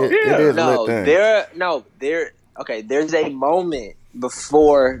is lit. No, It is no, lit thing. Okay, there's a moment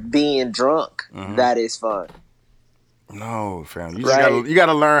before being drunk that is fun. No, fam. You Right. just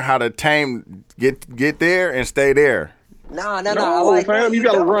gotta learn how to get there and stay there. No, No, fam, you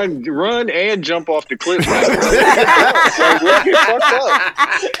gotta run and jump off the cliff. Like, let's get fucked up.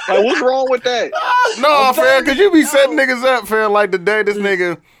 Like, what's wrong with that? No, fam, cause you be setting niggas up, fam. Like the day this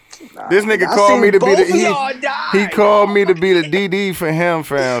nigga called me to be he called me to be the DD for him,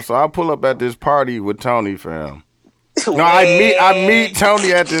 fam. So I pull up at this party with Tony, fam. No, I meet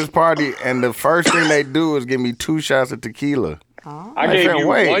Tony at this party, and the first thing they do is give me 2 shots of tequila. I gave you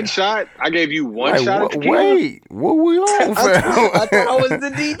one shot. I gave you one shot. Of tequila. Wait, what we on, fam? I thought I was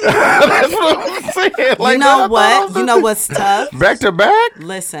the DD. That's what I'm saying. Like, You know what? You know what's tough? Back to back?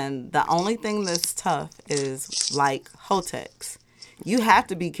 Listen, the only thing that's tough is like Hotex. You have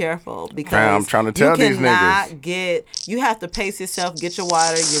to be careful because I'm trying to tell these niggas. You have to pace yourself, get your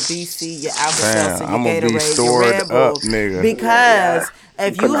water, your BC, your Alka-Seltzer, your I'm gonna be Gatorade, your stored Red Bull. up, nigga. Because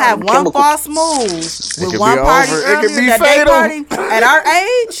if you have one false move with could one be party over. It earlier, could be that day fatal. party, at our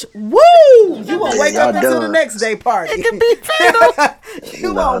age, woo! You won't wake up until the next day party. It could be fatal.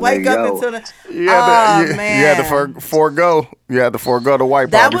 You won't wake up until the... You had to forego. You had to forego the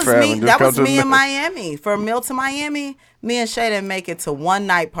white That party, was fam, me. and just That come was to me the in Miami. For a meal to Miami, me and Shay didn't make it to one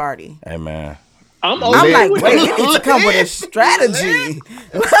night party. Hey, man. I'm like, wait, you need to come with a strategy.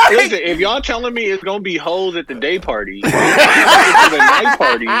 Listen, if y'all telling me it's gonna be hoes at the day party, at the night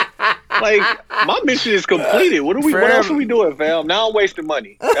party, like my mission is completed. What else are we doing, fam? Now I'm wasting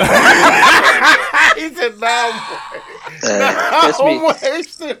money. He said, "Now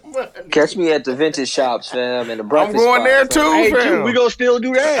Catch me at the vintage shops, fam, and the breakfast. I'm going there too, Hey, fam. dude, we gonna still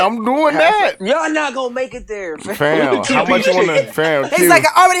do that. I'm doing that, Y'all not gonna make it there, fam. How much you wanna, fam? He's like,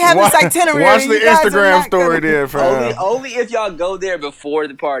 I already have this itinerary. Watch the You guys are Instagram not story gonna- there, fam. Only if y'all go there before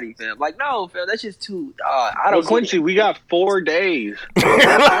the party, fam. Like, no, fam, that's just too. I don't. Quincy, we got 4 days.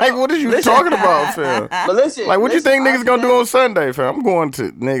 Like, what are you talking about, fam? But listen, Like, what you think niggas gonna do on Sunday, fam? I'm going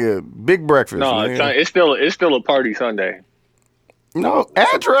to big breakfast. No, nigga. it's still a party Sunday. No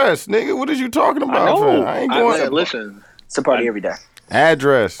address, nigga. What is you talking about, I know. fam? I ain't going. Listen, it's a party every day.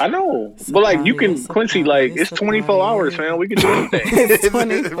 Address. I know, but like you can, Quincy, like it's 24 hours, fam. We can do anything. It's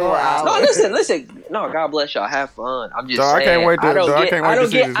 24 hours. No, listen. No, God bless y'all. Have fun. I'm just Dog, saying. I can't wait to- I can't wait to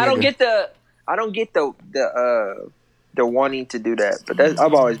see this I don't nigga. get the wanting to do that. But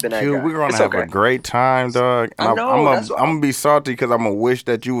I've always been that Dude, guy. we're gonna It's have okay. a great time, dog. And I know, I'm that's why gonna be salty because I'm gonna wish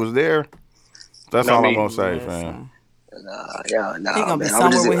that you was there. That's No, all I'm me. gonna say, fam. Nah, He gonna man. be I'm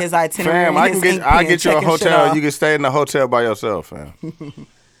somewhere just- with his itinerary. Fam, and I his can ink I'll pen, get you a checking shit hotel. off. You can stay in the hotel by yourself, fam.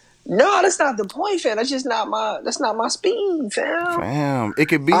 No, that's not the point, fam. That's just not my speed, fam. Fam, it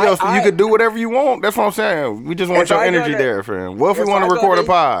could be I- you could do whatever you want. That's what I'm saying. We just want If your I go energy to- there, fam. What if we if want I to go record a to-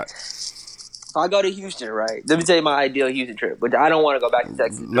 pod? If I go to Houston, right? Let me tell you my ideal Houston trip. But I don't want to go back to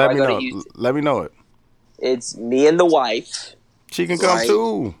Texas. If Let I me go know. to Houston, Let me know it. it's me and the wife. She can come Right.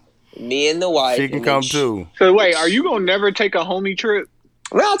 too. Me and the wife. She can and come then too. So wait, are you gonna never take a homie trip?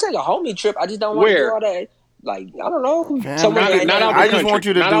 Well, I'll take a homie trip. I just don't want to Where? do all that. Like, I don't know. Fam, Somewhere Not, like not that. out the I country. just want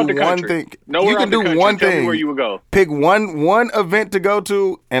you to Not out do the one country. thing. Nowhere You can out the do country. one Tell me thing. where you would go. Pick one event to go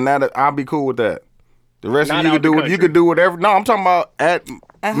to, and I'll be cool with that. The rest Not of you out could do the you country. could do whatever. No, I'm talking about at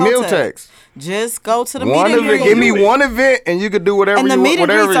meal Hotex. text. Just go to the One meet and event. greet. Give me one event, and you could do whatever And the you meet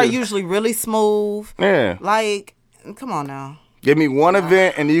want. and greets Whatever. are usually really smooth. Yeah. Like, come on now. Give me one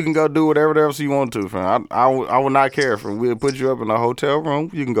event, and you can go do whatever else you want to. Fam. I will not care. Fam. We'll put you up in a hotel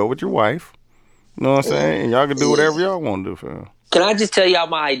room. You can go with your wife. You know what I'm saying? And y'all can do whatever y'all want to do, fam. Can I just tell y'all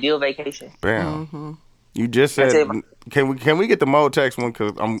my ideal vacation? Bam. Mm-hmm. You just That's said, it. can we get the Mo text one?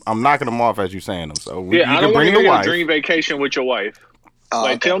 Because I'm knocking them off as you saying them. So you Yeah, I can don't want bring to the hear your wife. dream vacation with your wife. Oh,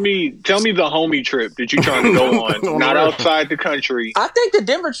 Like, okay. tell me the homie trip that you trying to go on, not outside the country. I think the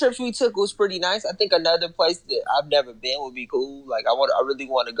Denver trips we took was pretty nice. I think another place that I've never been would be cool. Like, I really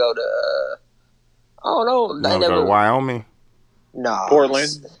want to go to. I don't know. You wanna go to Wyoming? Nah. Portland.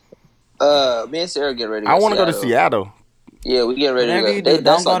 Me and Sarah get ready. I want to go to Seattle. Yeah, we getting ready Whatever to you go. do,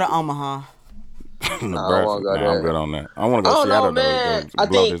 don't go to Omaha. Nebraska. wanna go Nah, there. I'm good on that. I want to I go to don't Seattle know, man. though. I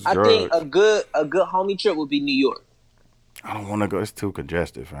to blow think this a drugs. good homie trip would be New York. I don't want to go. It's too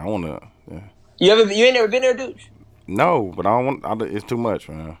congested. Fam. I want to. Yeah. You ain't never been there, dude? No, but I don't want. It's too much,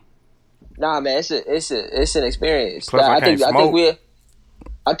 man. Nah, man, it's an experience. Plus, I can't smoke.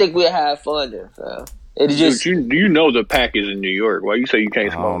 I think we'll have fun there, fam. It just. Dude, you know the pack is in New York. Why you say you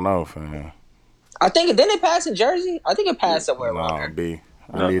can't smoke? I don't know, fam. I think didn't it pass in Jersey? I think it passed somewhere around there. B.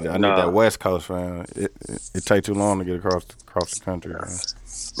 I need that West Coast, fam. It take too long to get across the country. Man.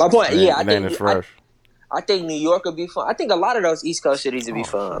 My point, I think it's fresh. I think New York would be fun. I think a lot of those East Coast cities would be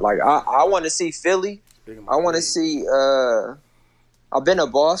fun. Like I want to see Philly. I want to see. I've been to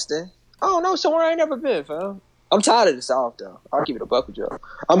Boston. I don't know, somewhere I ain't never been, fam. I'm tired of the South though. I'll keep it a buck with y'all.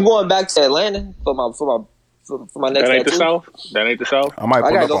 I'm going back to Atlanta for my next. That ain't tattoo. the South. That ain't the South. I might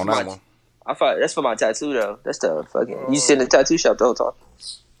pull up on that one. I thought that's for my tattoo though. That's the fucking. You sit in the tattoo shop the whole time.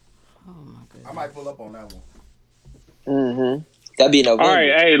 Oh my goodness. I might pull up on that one. Mm-hmm. That'd be November. All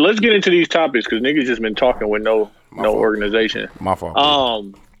right, hey, let's get into these topics because niggas just been talking with no organization. My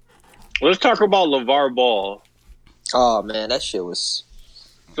fault. Let's talk about LeVar Ball. Oh man, that shit was.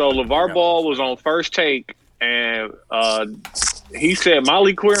 So LeVar Ball was on First Take, and he said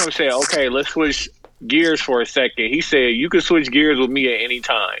Molly Querim said, "Okay, let's switch gears for a second." He said, "You can switch gears with me at any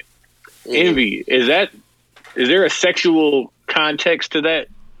time." Yeah. Envy, is there a sexual context to that?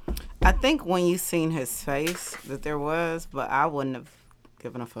 I think when you seen his face that there was, but I wouldn't have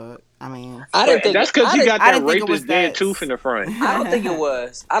given a fuck. I mean, I didn't think that's because he got that rapist dead tooth in the front. I don't think it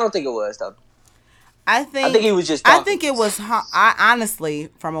was. I don't think it was though. I think he was just talking. I think it was. I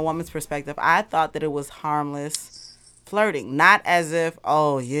honestly, from a woman's perspective, I thought that it was harmless flirting, not as if,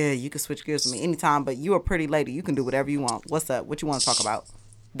 oh yeah, you can switch gears with me anytime, but you're a pretty lady, you can do whatever you want. What's up? What you want to talk about?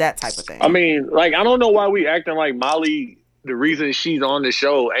 That type of thing. I mean, like, I don't know why we acting like Molly. The reason she's on the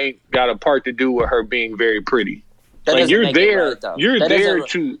show ain't got a part to do with her being very pretty. Like you're there,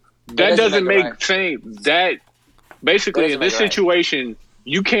 That doesn't make sense. That basically in this situation,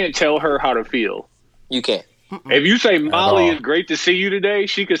 you can't tell her how to feel. You can't. If you say Molly is great to see you today,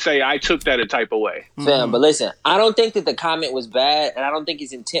 she could say I took that a type of way. Fam, but listen, I don't think that the comment was bad, and I don't think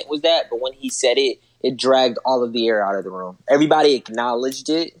his intent was that. But when he said it, it dragged all of the air out of the room. Everybody acknowledged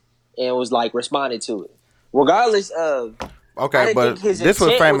it and was like responded to it, regardless of. Okay, but this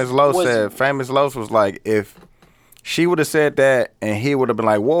was Famous Los said. Famous Los was like, if she would have said that, and he would have been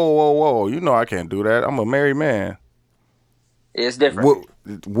like, whoa, you know I can't do that. I'm a married man. It's different.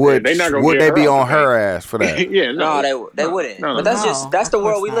 Would they be on her ass for that? Yeah, no, they wouldn't. No, but that's the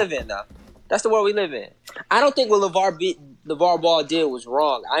world we live in now. That's the world we live in. I don't think what LeVar Ball did was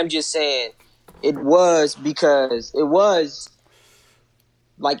wrong. I'm just saying it was because it was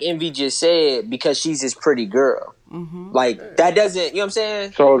like Envy just said, because she's this pretty girl. Mm-hmm. Like that doesn't, you know what I'm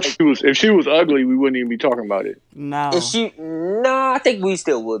saying? So if she was ugly, we wouldn't even be talking about it. No. I think we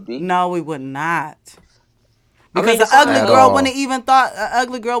still would be. No, we would not. Because the ugly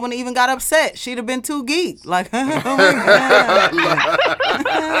girl wouldn't even got upset. She'd have been too geek. Like, oh my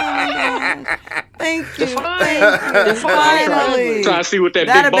God. Thank you. Finally. Trying to see what that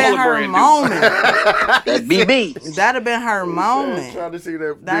That'd big been baller her brand moment. That BB. That'd have been her moment. Trying to see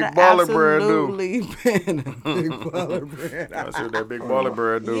that That'd big baller brand do. absolutely been a big baller brand. Trying to see what that big baller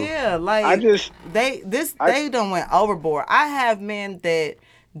brand do. Yeah, like they done went overboard. I have men that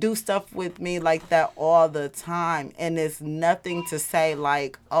do stuff with me like that all the time, and it's nothing to say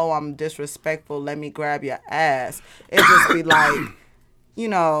like, oh, I'm disrespectful, let me grab your ass. It just be like, you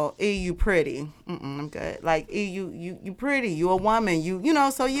know, you pretty. I'm good. Like, you pretty, you a woman, you know,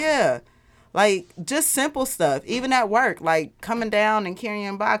 so yeah. Like, just simple stuff. Even at work, like coming down and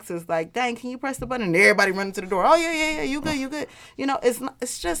carrying boxes, like, dang, can you press the button? And everybody running to the door. Oh yeah, you good. You know,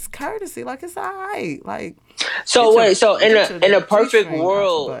 it's just courtesy. Like, it's all right. Like, so wait, so in a perfect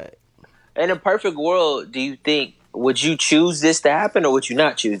world, do you think, would you choose this to happen or would you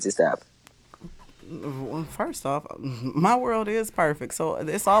not choose this to happen? Well, first off, my world is perfect, so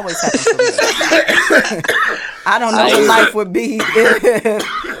it's always happened to me. I don't know what life would be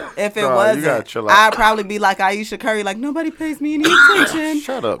if it wasn't. I'd probably be like Aisha Curry, like, nobody pays me any attention.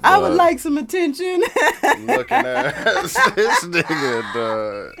 Shut up, I would like some attention. Looking at this nigga,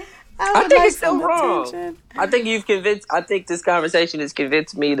 dog. I think it's still wrong. Attention. I think this conversation has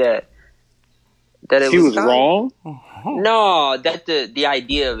convinced me that it was wrong. No, that the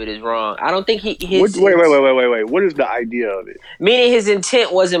idea of it is wrong. I don't think wait. What is the idea of it? Meaning his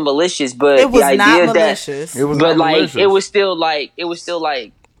intent wasn't malicious, but it was the idea not malicious. It was still like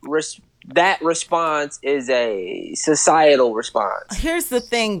that response is a societal response. Here's the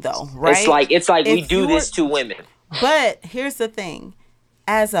thing, though, right? It's like we do this to women. But here's the thing: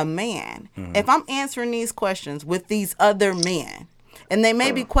 as a man, if I'm answering these questions with these other men, And they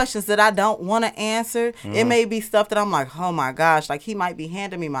may be questions that I don't want to answer. It may be stuff that I'm like, oh my gosh, like he might be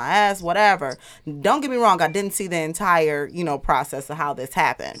handing me my ass, whatever. Don't get me wrong, I didn't see the entire, process of how this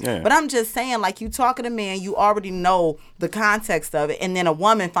happened. Yeah. But I'm just saying, like, you talking to me and you already know the context of it. And then a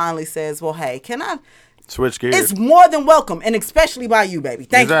woman finally says, well, hey, can I... Switch gears. It's more than welcome, and especially by you, baby.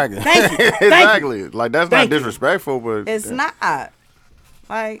 Thank you. Thank you. Exactly. Like, that's not disrespectful, but... It's not.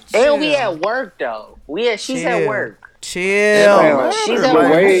 Like, and we at work, though. She's at work. Chill. Yeah, she's at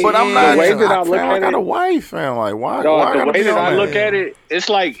work. But I'm not. The way that I look at it... I got a wife, fam. Like, why? No, why the way that I look at it, it's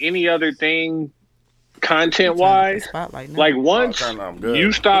like any other thing, content-wise. Like, once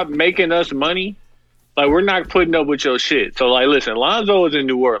you stop making us money, like, we're not putting up with your shit. So, like, listen, Lonzo is in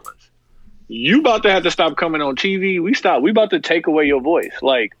New Orleans. You about to have to stop coming on TV. We about to take away your voice.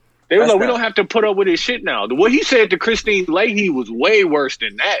 Like, they were like, we don't have to put up with his shit now. What he said to Christine Leahy was way worse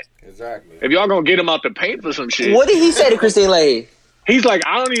than that. Exactly. If y'all gonna get him out the paint for some shit. What did he say to Christine Leahy? He's like,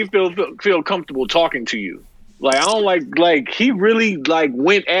 I don't even feel comfortable talking to you. Like, I don't like he really like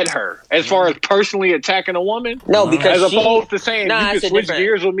went at her as far as personally attacking a woman. No, because as opposed to saying you can switch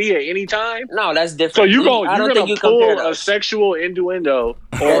gears with me at any time. No, that's different. So you're gonna pull a sexual innuendo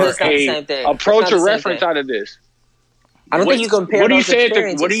or approach a reference out of this. I don't think you compare what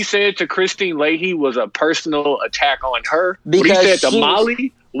he said to Christine Leahy was a personal attack on her. Because what he said to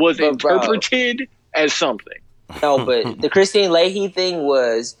Molly was interpreted as something. No, but the Christine Leahy thing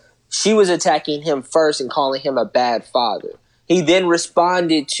was she was attacking him first and calling him a bad father. He then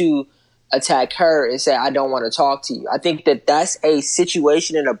responded to attack her and say, I don't want to talk to you. I think that's a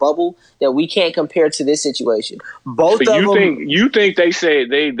situation in a bubble that we can't compare to this situation. Both of them. You think they said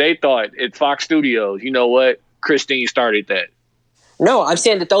they thought at Fox Studios, you know what? Christine started that. No, I'm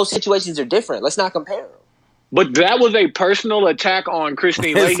saying that those situations are different. Let's not compare them. But that was a personal attack on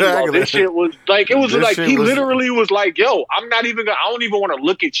Christine Leahy. Exactly. This shit was like, it was like, he literally was like, yo, I don't even want to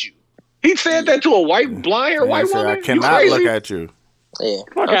look at you. He said that to a white woman. I cannot look at you. Yeah.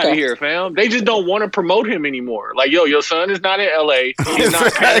 Fuck out of here, fam. They just don't want to promote him anymore. Like, yo, your son is not in LA. He's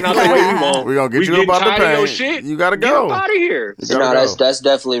not panning out the way we want. We're going to get you about the pain. Shit. You got to go. Get out of here. No, that's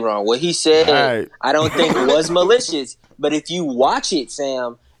definitely wrong. What he said, I don't think was malicious. But if you watch it,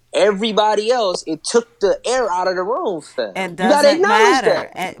 fam, everybody else, it took the air out of the room, fam. It doesn't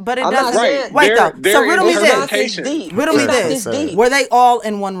matter. But it doesn't. Wait, though. So riddle me this. Riddle me this. Were they all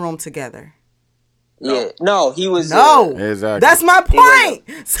in one room together? Yeah. No, he was. No. Exactly. That's my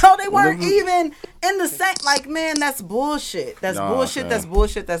point. So they weren't even in the same. Like, man, that's bullshit. That's bullshit. That's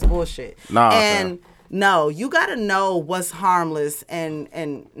bullshit. That's bullshit. No, you got to know what's harmless and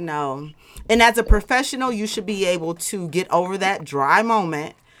no. And as a professional, you should be able to get over that dry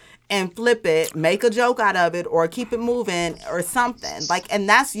moment and flip it, make a joke out of it, or keep it moving or something. Like, and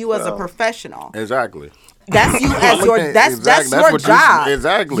that's you as a professional. Exactly. That's you as your that's your job.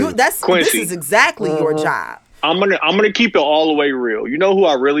 Exactly. Quincy, this is exactly your job. I'm gonna keep it all the way real. You know who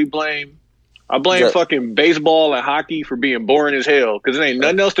I really blame? I blame fucking baseball and hockey for being boring as hell because there ain't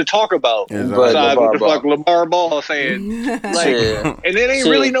nothing else to talk about besides what the fuck LeVar Ball saying. Like, and it ain't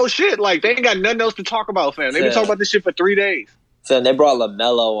really no shit. Like, they ain't got nothing else to talk about, fam. They been talking about this shit for 3 days. Fam, they brought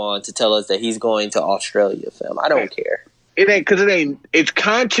LaMelo on to tell us that he's going to Australia, fam. I don't care. It's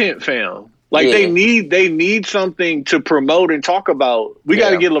content, fam. Like, they need something to promote and talk about. We got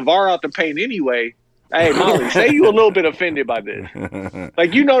to get LeVar out the paint anyway. Hey, Molly, say you a little bit offended by this.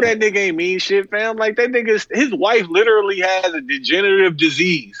 Like, you know that nigga ain't mean shit, fam. Like, that nigga, his wife literally has a degenerative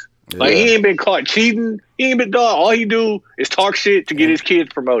disease. Like, he ain't been caught cheating. He ain't been done. All he do is talk shit to get his kids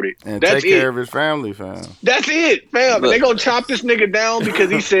promoted. And take care of his family, fam. That's it, fam. They gonna chop this nigga down because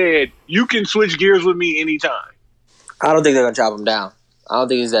he said, you can switch gears with me anytime. I don't think they're gonna chop him down. I don't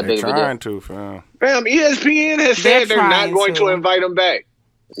think it's that big of a deal. They're trying to, fam. Fam, ESPN has said they're not going to invite him back.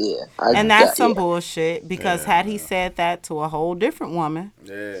 Yeah. And that's some bullshit because had he said that to a whole different woman.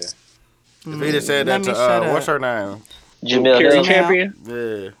 Yeah. If he'd have said that to, what's her name? Jamel Champion?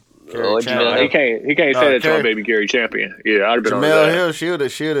 Yeah. He can't say that to my baby Gary Champion. Yeah, I'd have been on that. Jamel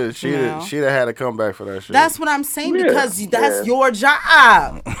Hill, she'd have had to come back for that shit. That's what I'm saying because that's your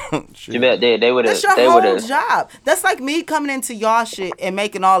job. Jamel, they would have. That's your whole job. That's like me coming into y'all shit and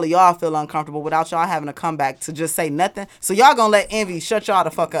making all of y'all feel uncomfortable without y'all having to come back to just say nothing. So y'all gonna let Envy shut y'all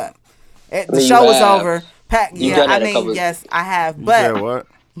the fuck up. The show was over. Yes, I have. You but said what?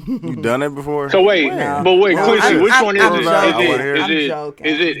 You done it before? So wait, Quincy, which one is it?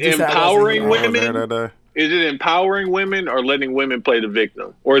 Is it empowering women? Is it empowering women or letting women play the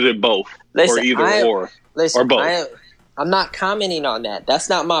victim, or is it both, or either or both? I'm I'm not commenting on that. That's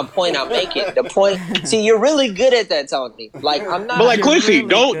not my point I'm making. The point, see, you're really good at that, Tony. Like, I'm not. But like Quincy,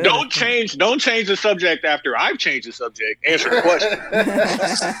 really don't change the subject after I've changed the subject. Answer the question.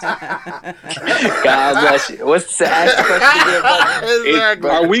 God bless you. What's the ask the question again, buddy? Exactly.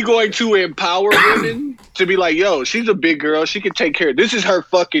 Are we going to empower women to be like, yo, she's a big girl, she can take care. This is her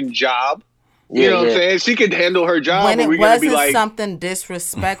fucking job. You know what I'm saying? She can handle her job. When But it wasn't something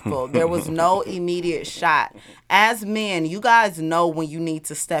disrespectful, there was no immediate shot. As men, you guys know when you need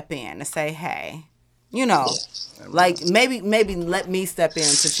to step in and say, hey, you know, like maybe let me step in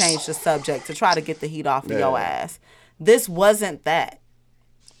to change the subject to try to get the heat off of your ass. This wasn't that.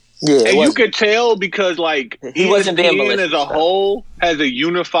 Yeah, and you could tell because like he wasn't being ESPN as a whole has a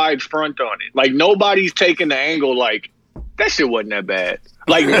unified front on it. Like nobody's taking the angle like that shit wasn't that bad.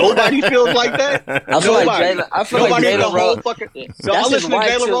 Like nobody feels like that. I feel like Jalen Rose. I listen to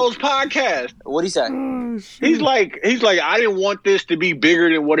Jalen Rose podcast. What'd he say? He's like, I didn't want this to be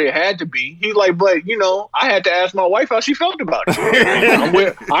bigger than what it had to be. He's like, but you know, I had to ask my wife how she felt about it. I'm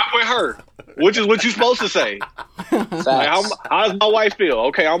with her, which is what you're supposed to say. Like, how does my wife feel?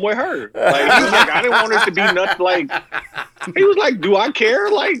 Okay, I'm with her. Like he was like, I didn't want it to be nothing. Like he was like, do I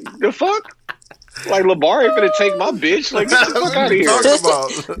care? Like the fuck? Like LeBar ain't finna take my bitch. Like get the fuck out of here.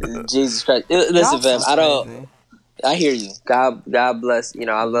 Jesus Christ! Listen, fam. I hear you. God bless. You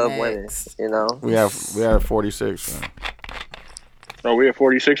know, I love women. You know, we have 46. Man. Oh, we have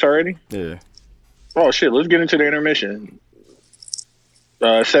 46 already. Yeah. Oh shit! Let's get into the intermission.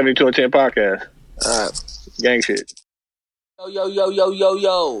 72 and 10 podcast. All right, gang shit.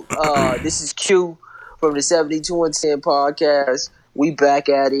 Yo. This is Q from the 72 and 10 podcast. We back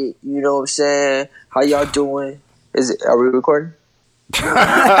at it. You know what I'm saying? How y'all doing? Are we recording?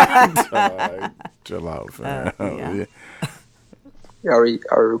 Chill out, fam. Yeah. Are we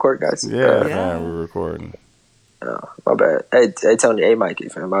recording, guys? Yeah, man, we're recording. Oh, my bad. Hey, Tony, hey, Mikey,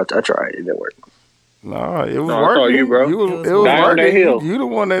 fam. I tried. It didn't work. No, it was working. I you, bro. It was down working. That hill. You the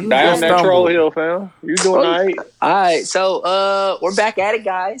one that down that stumbled. troll hill, fam. You doing all right? All right, so we're back at it,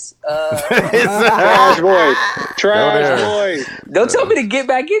 guys. Trash boys. Don't tell me to get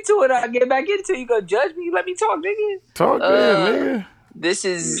back into it. I'll get back into it. You gonna judge me? Let me talk, nigga. Talk nigga. This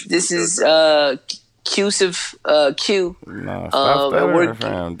is Q-sive, Q. No, stop that,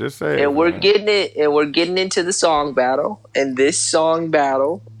 fam. Just say it. And we're getting into the song battle. And this song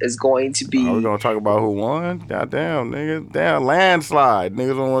battle is going to be. Are we gonna talk about who won? Goddamn, nigga. Damn, landslide.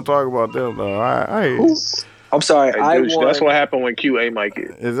 Niggas don't want to talk about them though. I'm sorry. Hey, dude, that's what happened when QA Mike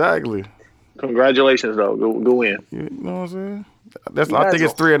it. Exactly. Congratulations though. Go in. You know what I'm saying? I think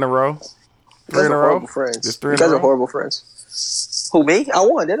it's 3 in a row. 3 in a row. Friends. It's 3 in a row. You guys are horrible friends. Who, me? I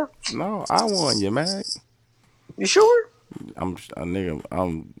won, didn't I? No, I won. You mad? You sure? I'm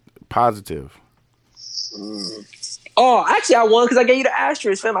positive. Oh, actually, I won because I gave you the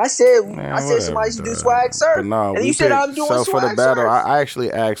asterisk, fam. I said somebody should do swag, sir. No, and you said I'm doing swag, so for the battle, sir. I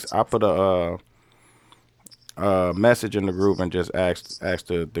actually asked. I put a message in the group and just asked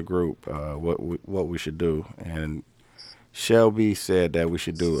the group what we should do, and Shelby said that we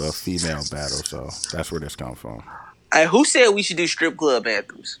should do a female battle. So that's where this comes from. Hey, who said we should do strip club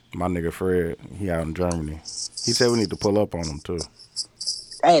anthems? My nigga Fred, he out in Germany. He said we need to pull up on him too.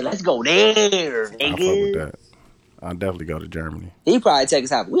 Hey, let's go there, nigga. I fuck with that. I'll definitely go to Germany. He probably take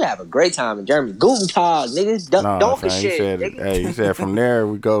us out. We have a great time in Germany. Guten Tag, niggas. He said from there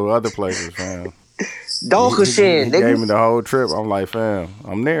we go to other places, fam. Dankeschön, He nigga. gave me the whole trip. I'm like, fam,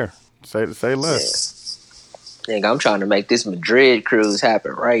 I'm there. Say less. Nigga, I'm trying to make this Madrid cruise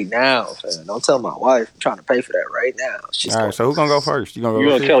happen right now, fam. Don't tell my wife. I'm trying to pay for that right now. All right, so who's gonna go first? You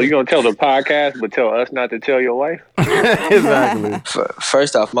gonna tell the podcast, but tell us not to tell your wife? Exactly.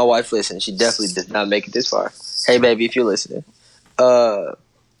 First off, my wife listens. She definitely did not make it this far. Hey, baby, if you're listening, and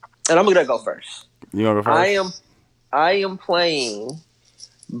I'm gonna go first. You gonna go first? I am playing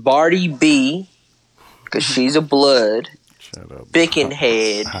Barty B because she's a blood. Shut up.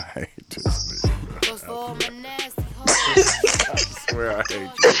 Bickenhead. I hate this nigga. I swear I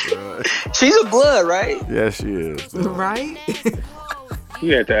hate you, bro. She's a blood, right? Yes, she is. Right?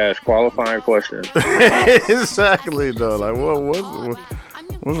 You have to ask qualifying questions. Exactly, though. Like,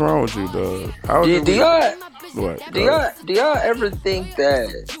 what's wrong with you, dog? Do y'all ever think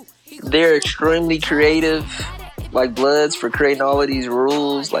that they're extremely creative, like Bloods, for creating all of these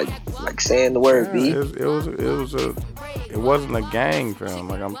rules, like saying the word B? It wasn't a gang film.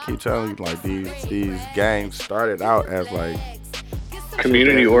 Like I'm keep telling you, like these gangs started out as like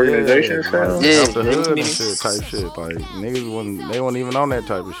community organizations, like, help the hood and shit type shit. Like niggas they weren't even on that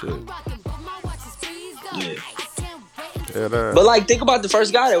type of shit. Yeah. But like, think about the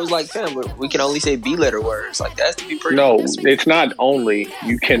first guy that was like, "Fam, we can only say B letter words." Like that's to be pretty. No, it's not only.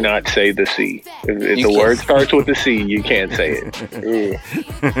 You cannot say the C. If the word starts with the C, you can't say it.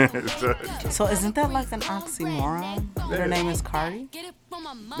 Yeah. So isn't that like an oxymoron? Her name is Cardi.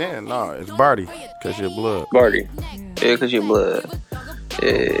 Yeah, no, it's Barty because you're blood. Barty. Yeah, because you're blood.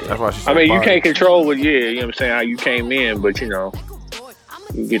 Yeah. That's why she said I mean, you Barty. can't control what. Yeah, you know what I'm saying? How you came in, but you know,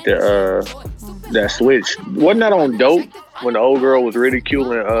 you get the that switch. Wasn't that on Dope when the old girl was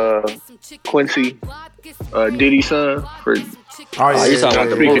ridiculing Quincy Diddy's son for you talking about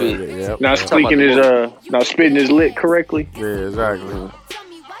the movie? Yep. not speaking his not spitting his lit correctly? Yeah, exactly.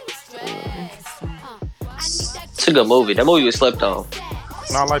 It's a good movie. That movie was slept on.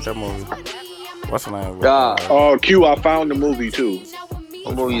 No, I like that movie. What's the name? Oh, Q, I found the movie too.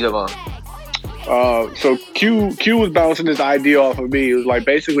 What movie you talking about? So Q was bouncing this idea off of me. It was like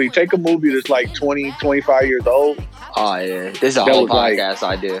basically take a movie that's like 20, 25 years old. Oh yeah, this is a whole podcast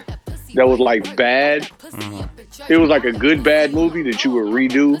idea. That was like bad. It was like a good bad movie that you would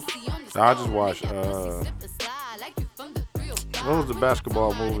redo. I just watched. What was the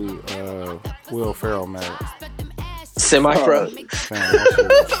basketball movie? Will Ferrell made. Semi-pro. Damn, that shit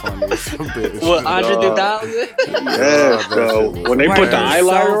was funny as a bitch. What, Andre 3000? Yes, bro. When they put the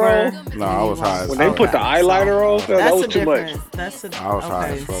eyeliner on. No, I was high. When they put the eyeliner on, that was too much. I was high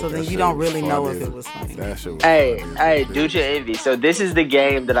as fuck. So That then shit you don't was really know funny. if it was funny. That shit was Hey, funny. dude, your envy. So this is the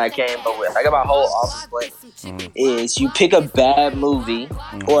game that I came up with. I got my whole office plan. Is you pick a bad movie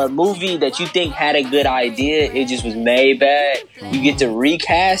or a movie that you think had a good idea, it just was made bad. You get to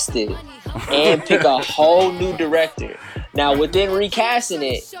recast it and pick a whole new director. Now, within recasting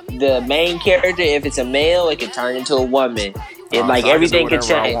it, the main character, if it's a male, it can turn into a woman. It like so I everything can can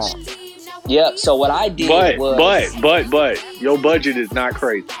do whatever I change. Yep. So what I did was, But your budget is not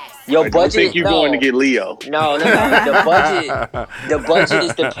crazy. your I don't budget. think you're going to get Leo. No. The budget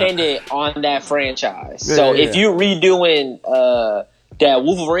is dependent on that franchise. So Yeah. if you're redoing that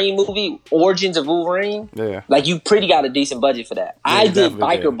Wolverine movie, Origins of Wolverine, like you pretty got a decent budget for that. I did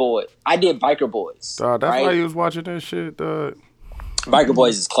Biker Boy. I did Biker Boys. Dog, that's right? why you was watching that shit, dog. Biker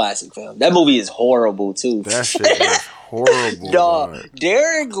Boys is classic, fam. That movie is horrible too. That shit is horrible. Dog, dog.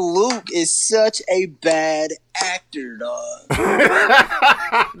 Derek Luke is such a bad actor, dog.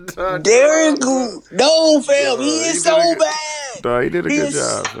 Derek Luke, no, fam, he is so bad. Dog, he did a good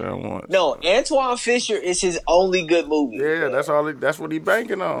job, fam. Once. No, Antoine Fisher is his only good movie. Yeah, that's all. That's what he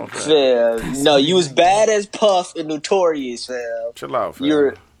banking on, fam. Fam. No, you was bad as Puff and Notorious, fam. Chill out,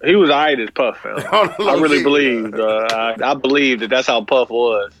 fam. He was alright as Puff, fam. I really believed. I believed that's how Puff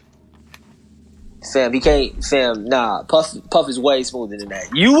was. Fam, he can't. Fam, nah. Puff is way smoother than that.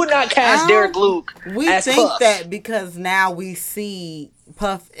 You would not cast Derek Luke We as think Puff. that because now we see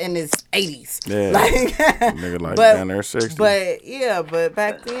Puff in his 80s. Yeah. Like, Nigga like down there 60. But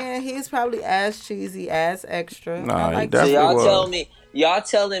back then he's probably as cheesy, as extra. Nah, he So definitely y'all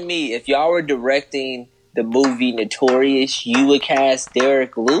telling me if y'all were directing the movie Notorious, you would cast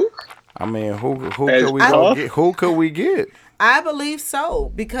Derek Luke? I mean, who As could we go Puff? get? Who could we get? I believe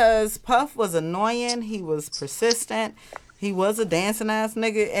so, because Puff was annoying. He was persistent. He was a dancing ass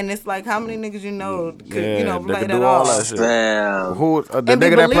nigga, and it's like, how many niggas you know could Yeah, play they could that do all off? that shit. Fam. Who the And be nigga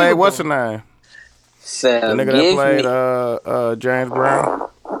that played? believable. What's the name? The Fam, nigga that played James Brown.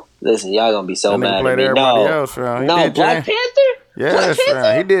 listen, y'all gonna be so That nigga mad played at me. everybody No, else, fam. He no, did Black James- Panther. Yes, Black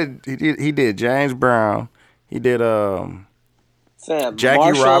Panther? fam. He did James Brown. He did Fam, Jackie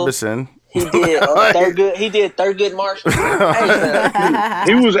Marshall, Robinson. He did Thurgood. He did Thurgood Marshall. Hey, fam.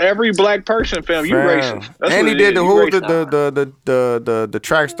 He was every black person, fam. You Fam. racist. That's And what he it did is. the You who racist. the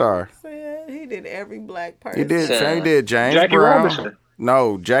track star. Yeah, he did every black person. He did. Fam. He did James Jackie Brown. Robinson.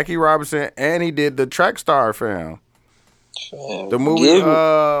 No, Jackie Robinson, and he did the track star, fam. Fam, The movie, give me-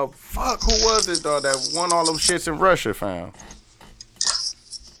 who was it though that won all them shits in Russia, fam?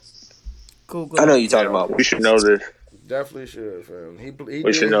 Google. I know you talking about. We should know this. Definitely should, fam. He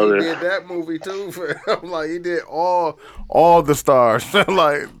We should know this. did that movie too, fam. Like he did all the stars,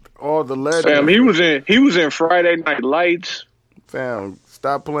 like all the legends. Fam, he was in Friday Night Lights. Fam,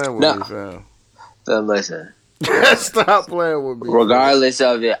 stop playing with No. me, fam. Fam, listen. Stop playing with me. Regardless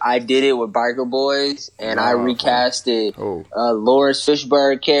of it, I did it with Biker Boys, and I Nah, recasted Oh. Lawrence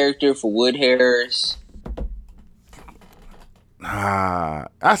Fishburne character for Wood Harris. Ah,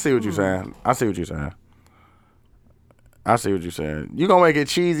 I see what you're saying. I see what you're saying. You gonna make it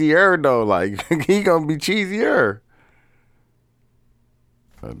cheesier though, like he gonna be cheesier.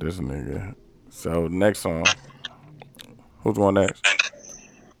 So this nigga. So next song. Who's going next?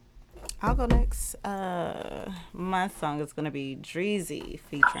 I'll go next. My song is gonna be Dreezy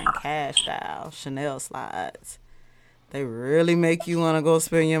featuring Cash Style, Chanel Slides. They really make you want to go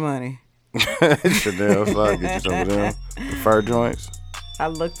spend your money. Chanel, so I get you some of them. The fur joints. I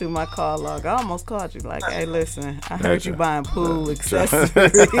looked through my call log. I almost called you like, hey, listen, I heard you buying pool accessories. Do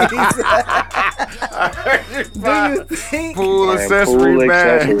you think Pool accessory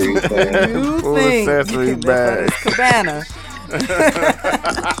bag? Do you Pool think accessory that bag. for this cabana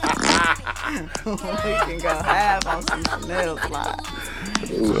we can go half on some Chanel slides?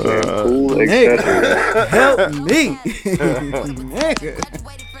 Cool accessories. Help me. Nigga.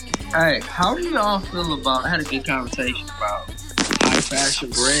 Hey, how do y'all feel about? I had a good conversation about high fashion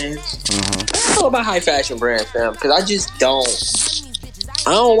brands. How do you feel about high fashion brands, fam? Because I just don't.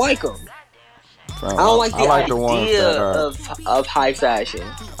 I don't like them. I don't like the idea of high fashion.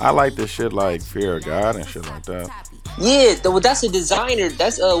 I like the shit like Fear of God and shit like that. Yeah, that's a designer.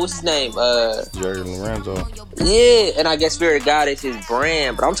 That's what's his name? Jerry Lorenzo. Yeah, and I guess Fear of God is his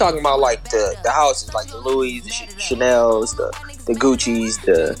brand. But I'm talking about like the houses, like the Louis, the Chanel's, the Gucci's,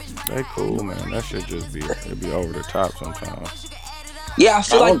 They cool, man. That shit just be over the top sometimes. Yeah, I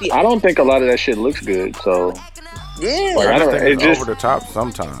feel I don't think a lot of that shit looks good. So yeah, Like, I I don't- think it it's just- over the top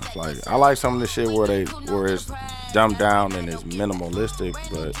sometimes. Like I like some of the shit where it's dumbed down and it's minimalistic,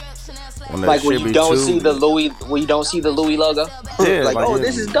 but when like when shit you be don't too, see the Louis logo. Yeah, like, like, oh, yeah.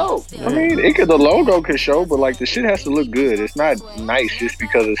 this is dope. I mean, the logo could show, but like the shit has to look good. It's not nice just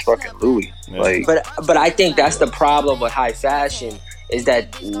because it's fucking Louis. Yeah. Like, But I think that's the problem with high fashion is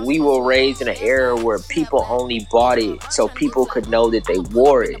that we were raised in an era where people only bought it so people could know that they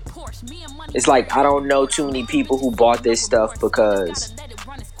wore it. It's like I don't know too many people who bought this stuff because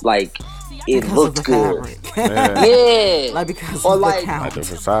like it Because looked of the good. fabric. yeah, Yeah. Like because Or of like- the like count. the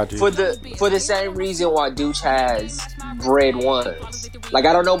Versace. For the same reason why Dooch has bread ones. Like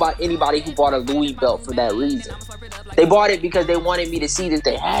I don't know about anybody who bought a Louis belt for that reason. They bought it because they wanted me to see that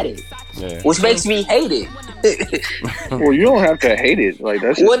they had it, Yeah. which makes me hate it. well, you don't have to hate it. Like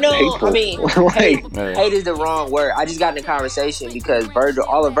that's just Well, no, hateful. I mean, like, hate is the wrong word. I just got in a conversation because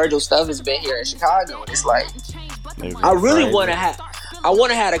all of Virgil's stuff has been here in Chicago, and it's like Niggas I really crazy. want to have. I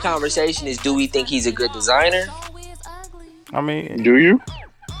want to have a conversation. Is do we think he's a good designer? I mean, do you?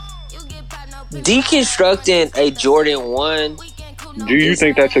 Deconstructing a Jordan 1. Do you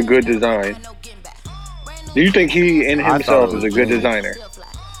think that's a good design? Do you think he in I himself thought it is a was good genius. designer?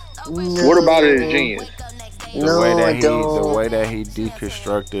 What about it is genius? No, I the don't. way that he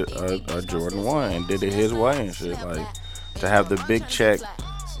deconstructed a Jordan 1 and did it his way and shit, like to have the big check,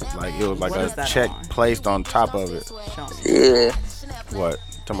 like it was like What is a that check on? placed on top of it. Show me. Yeah. What?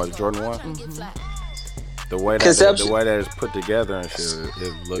 Talking about the Jordan 1? Mm-hmm. The way that Conception- the way that it's put together and shit,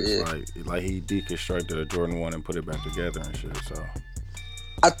 it looks Yeah. like he deconstructed a Jordan 1 and put it back together and shit. So,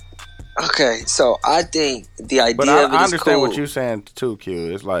 Okay, so I think the idea but of it is I understand cool. what you're saying too,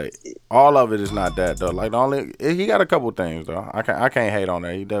 Q. It's like all of it is not that though. Like the only he got a couple things though. I can't hate on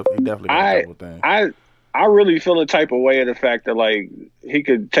that. He definitely got a couple things. I really feel a type of way of the fact that like he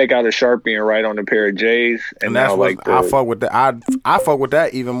could take out a Sharpie and write on a pair of J's, And that's now what like I fuck with that. I fuck with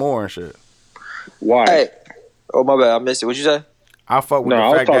that even more and shit. why? Hey, oh my bad, I missed it. What you say? I fuck with No, the I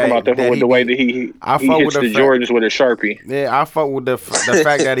was fact talking that, about the way that he I he fuck hits with the the fact- Jordans with a Sharpie. Yeah, I fuck with the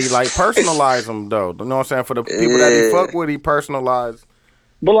fact that he like personalized them though. You know what I'm saying? For the people that he fuck with, he personalized.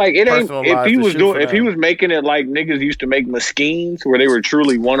 But like it ain't Personalized if he the was shoe doing for if he them. was making it like niggas used to make Moschines where they were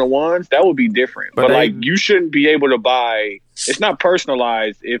truly one-on-ones, that would be different. But But they- like you shouldn't be able to buy. It's not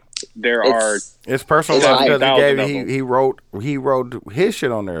personalized if there are. It's personalized It's because he 1,000 gave of it. them. He wrote his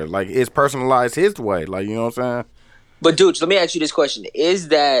shit on there. Like it's personalized his way. Like you know what I'm saying? But dude, let me ask you this question: Is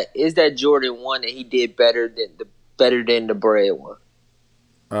that Jordan 1 that he did better than the bread one?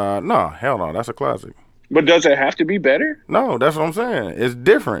 No, hell no. That's a classic. But does it have to be better? No, that's what I'm saying. It's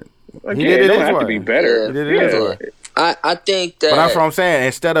different. Like, He yeah, did it it don't his have way. to be better. He did it his Yeah. way. I think that. But that's what I'm saying.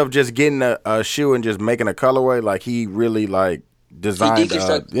 Instead of just getting a shoe and just making a colorway, like he really like designed.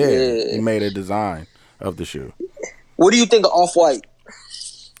 deconstructed- He yeah. made a design of the shoe. What do you think of Off-White?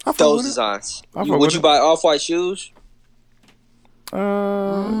 I fuck Those with it. designs. I fuck Would with you it. buy Off-White shoes?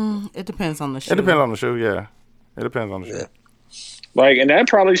 It depends on the shoe. It depends on the shoe. Yeah, it depends on the shoe. Yeah. Like, and that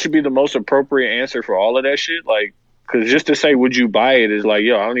probably should be the most appropriate answer for all of that shit. Like, because just to say, would you buy it is like,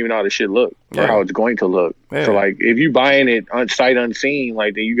 yo, I don't even know how the shit look or Yeah. how it's going to look. Yeah. So, like, if you buying it sight unseen,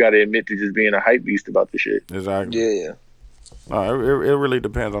 like, then you got to admit to just being a hype beast about the shit. Exactly. Yeah. No, it really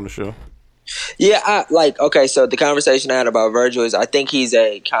depends on the shoe. Yeah, okay, so the conversation I had about Virgil is I think he's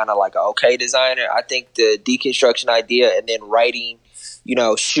a kind of like an okay designer. I think the deconstruction idea and then writing,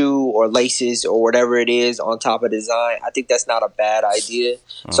 shoe or laces or whatever it is on top of design, I think that's not a bad idea.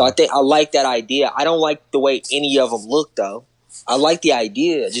 So I think I like that idea. I don't like the way any of them look, though. I like the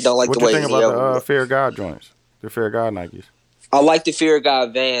idea. I just don't like What the you way think any of them about the look. Fear of God joints? The Fear of God Nikes. I like the Fear of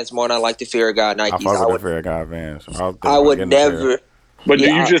God Vans more than I like the Fear of God Nikes. I fuck with the Fear of God Vans. I would never. But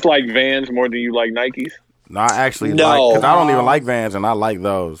do you just like Vans more than you like Nikes? No, I actually like, because I don't even like Vans, and I like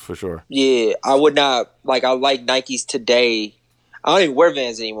those for sure. Yeah, I would not like. I like Nikes today. I don't even wear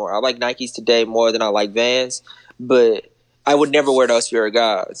Vans anymore. I like Nikes today more than I like Vans, but I would never wear those Fear of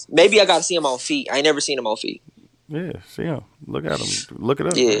Gods. Maybe I got to see them on feet. I ain't never seen them on feet. Yeah, see them. Look at them. Look it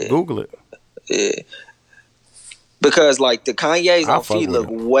up. Yeah. Google it. Yeah. Because like the Kanye's on feet look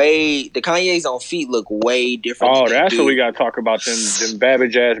way. The Kanye's on feet look way different. Oh, that's what we got to talk about. Them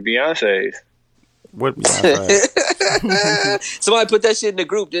Babbage ass Beyonces. What Beyonce? Somebody put that shit in the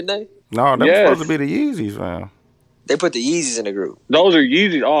group, didn't they? No, they were supposed to be the Yeezys, man. They put the Yeezys in the group. Those are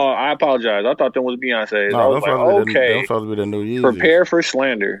Yeezys. Oh, I apologize. I thought them was Beyonce's. No, I was like, okay. Those supposed to be the new Yeezys. Prepare for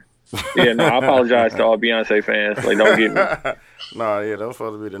slander. Yeah, no, I apologize to all Beyonce fans. Like, don't get me. No, yeah, those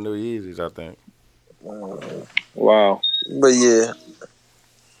supposed to be the new Yeezys, I think. Wow. But yeah.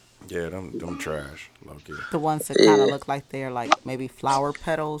 Yeah, them trash. Low-key. The ones that kind of look like they're like maybe flower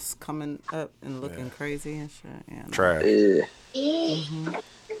petals coming up and looking crazy and shit. Yeah, no. Trash. Yeah. Mm-hmm.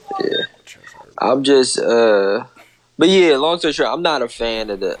 Yeah. I'm just but yeah, long story short, I'm not a fan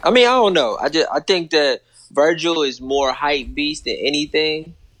of the. I mean, I don't know. I think that Virgil is more hype beast than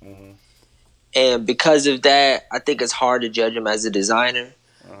anything. Mm-hmm. And because of that, I think it's hard to judge him as a designer.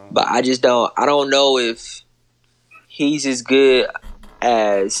 But I don't know if he's as good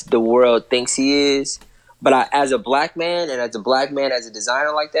as the world thinks he is. But as a black man as a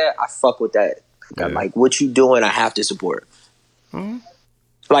designer like that, I fuck with that. Yeah. Like, what you doing, I have to support. Mm-hmm.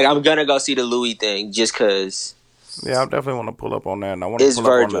 Like, I'm going to go see the Louis thing just because. Yeah, I definitely want to pull up on that. And I want to pull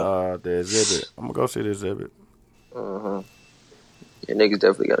Virgil. Up on the exhibit. I'm going to go see the exhibit. Mm-hmm. Yeah, niggas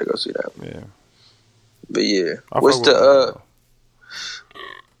definitely got to go see that. Yeah. But yeah. What's the...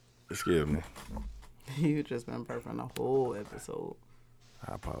 Excuse me. You just been perfect the whole episode.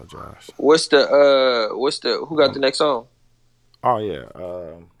 I apologize. What's the who got the next song? Oh yeah.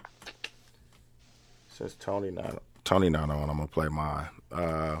 Since Tony not on, I'm gonna play mine.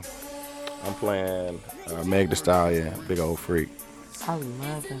 I'm playing Meg Thee Stallion, Big Old Freak. I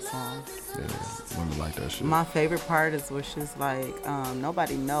love that song. Yeah, women like that shit. My favorite part is where she's like,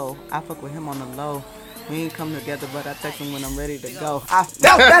 nobody know. I fuck with him on the low. We ain't come together, but I text him when I'm ready to go. I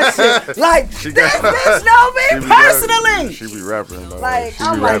felt that shit. Like, this bitch know me personally. She be rapping, though. Like,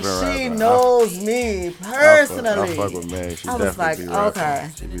 I'm like, she knows me personally. I fuck with Meg. She definitely be rapping. Okay.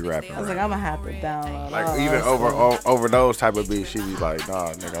 She be rapping. I was like, I'm gonna have to download. Like, even over those type of beats, she be like,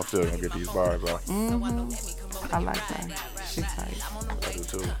 nah, nigga, I'm still gonna get these bars off. Mm-hmm. I like that. She tight. I do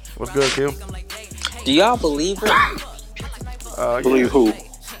too. What's good, Kill? Do y'all believe her? Believe who?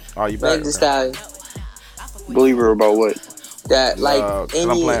 Oh, you back? Meg Thee Stallion. Believe her about what? That like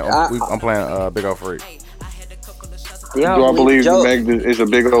I'm playing Big Old Freak. Do I believe Meg is a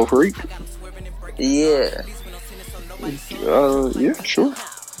big old freak? Yeah. Yeah, sure.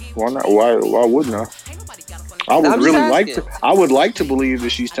 Why not? Why wouldn't I? I would like to believe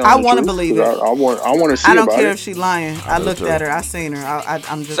that she's telling the truth. I want to believe it. I want to see. I don't care if she's lying. I looked at her. I seen her. I'm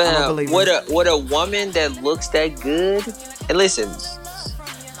gonna believe it. What a woman that looks that good and listen.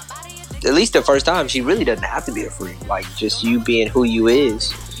 At least the first time, she really doesn't have to be a freak. Like, just you being who you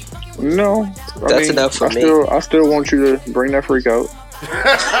is. No. That's enough for me. I still want you to bring that freak out.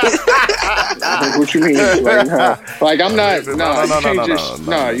 What you mean? Like, nah. Like I'm not.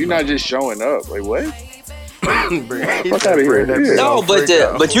 You're not just showing up. Like, what? Fuck out of here. No,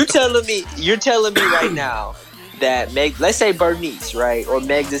 but you're telling me right now that let's say Bernice, right? Or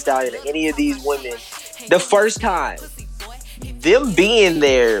Meg Thee Stallion, any of these women, the first time, them being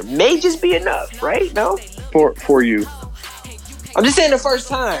there may just be enough, right? No? For you. I'm just saying the first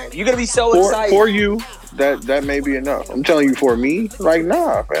time. You're going to be so excited. For you, that may be enough. I'm telling you, for me, like,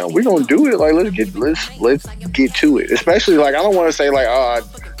 nah, man, we're going to do it. Like, let's get to it. Especially, like, I don't want to say, like, oh,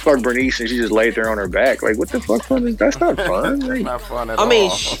 fuck Bernice and she just laid there on her back. Like, what the fuck fun is that? That's not fun. That's not fun at all.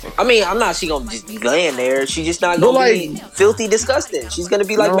 I mean, I'm not. She gonna just be laying there. She just not gonna be filthy, disgusting. She's gonna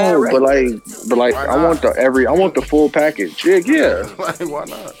be like mad. But like, I want the full package. Yeah. Like, why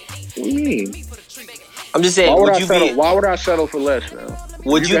not? What do you mean? I'm just saying. Why would I settle for less, man?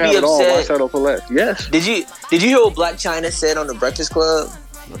 Would you be upset? Why settle for less? Yes. Did you hear what Black China said on the Breakfast Club?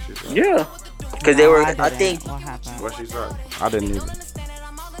 Yeah. Because they were. I think. What happened? What she said? I didn't either.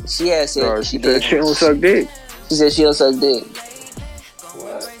 She had said she don't suck dick. She said she don't suck dick.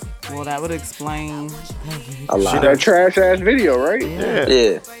 Well, that would explain a lot. That trash ass video, right?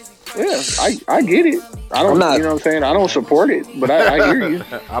 Yeah. I get it. I don't. You know what I'm saying? I don't support it, but I hear you.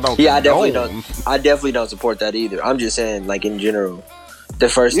 I definitely don't. I definitely don't support that either. I'm just saying, like in general, The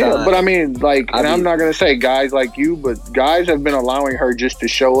first time. Yeah, but I mean, like, and I'm not gonna say guys like you, but guys have been allowing her just to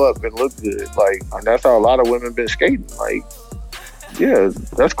show up and look good. Like, that's how a lot of women been skating. Like, yeah,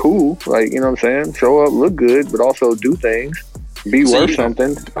 that's cool. Like, you know what I'm saying? Show up, look good, but also do things. Be worth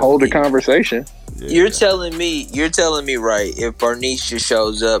something. Hold a conversation. Yeah. You're telling me, right? If Bernicia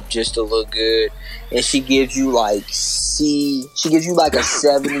shows up just to look good, and she gives you like a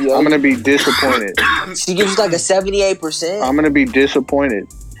 78. I'm gonna be disappointed. She gives you like a 78%. I'm gonna be disappointed.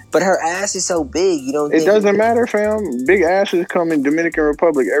 But her ass is so big, you don't. It doesn't matter, fam. Big asses come in Dominican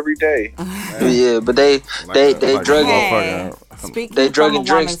Republic every day. Yeah, but they drugging. Speaking from a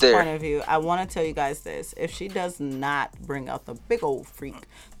woman's point of view, I want to tell you guys this: if she does not bring out the big old freak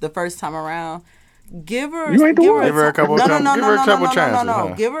the first time around, give her a couple chances.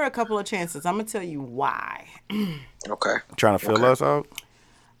 No. Give her a couple of chances. I'm gonna tell you why. Okay. Trying to fill us out?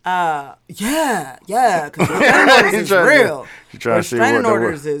 Yeah, because restraining orders is real. Restraining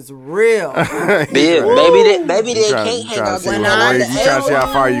orders is real. Maybe they can't hang out. You trying to see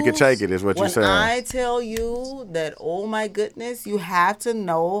how far you can take it is what you're saying. When I tell you that, oh my goodness, you have to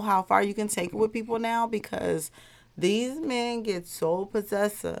know how far you can take it with people now, because these men get so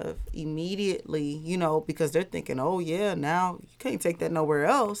possessive immediately, you know, because they're thinking, oh, yeah, now you can't take that nowhere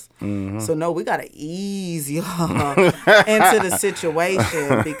else. Mm-hmm. So, no, we got to ease y'all into the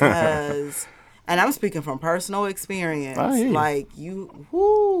situation because, and I'm speaking from personal experience, like you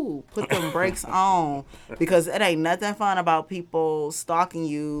put them brakes on, because it ain't nothing fun about people stalking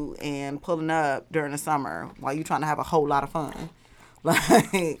you and pulling up during the summer while you trying to have a whole lot of fun. Like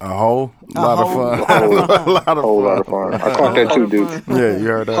a whole lot of fun. A whole lot of fun. I caught that too, dude. Yeah, you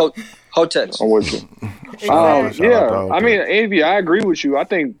heard that. Hotels. I'm with you. Yeah, I mean, Avy, I agree with you. I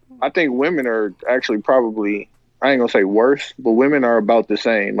think women are actually probably, I ain't gonna say worse, but women are about the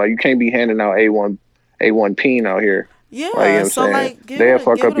same. Like, you can't be handing out A1 peen out here. Yeah, like, you know so like they'll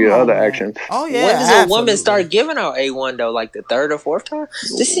fuck up your other actions. Oh yeah. When does a woman start giving out A1 though? Like the third or fourth time?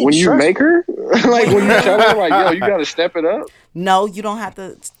 When you make her, like when you tell her, like, yo, you gotta step it up. No, you don't have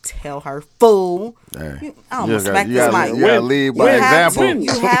to tell her, fool. I don't respect this mic. You gotta lead by example.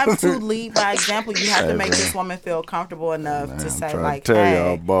 You have to lead by example. You have to make this woman feel comfortable enough to say, like,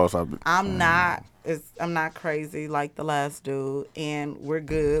 hey, boss, I'm not crazy like the last dude, and we're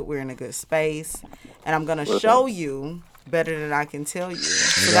good. We're in a good space, and I'm gonna show you better than I can tell you,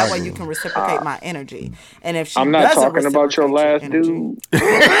 so that way you can reciprocate my energy. And if I'm not talking about your last dude.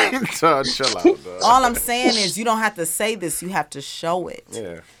 Chill out, all I'm saying is you don't have to say this. You have to show it.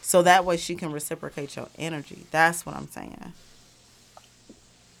 Yeah. So that way she can reciprocate your energy. That's what I'm saying.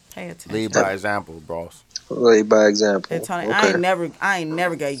 Pay attention. Lead by example, boss. Lead by example. Hey, Tony, okay. I ain't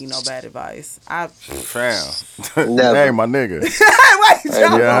never gave you no bad advice. Fam. Hey, my nigga.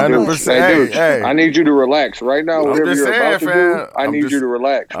 Yeah, 100%. Hey, dude, I need you to relax right now. Whatever you're about to do, I need you to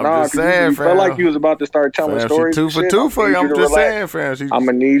relax. Nah, you felt like you was about to start telling stories. 2 for 2 for you. I'm just saying, fam. I'm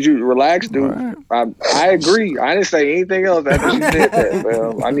gonna need you to relax, dude. Right. I agree. I didn't say anything else after she said that,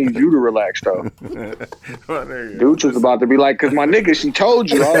 fam. I need you to relax, though. Dude was about to be like, cause my nigga, she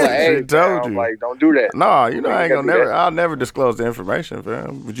told you. I was like, hey, told you. Like, don't do that. No, you know I ain't gonna I'll never disclose the information,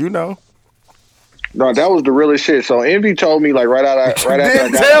 fam. But you know. No, that was the realest shit. So Envy told me, like, right after I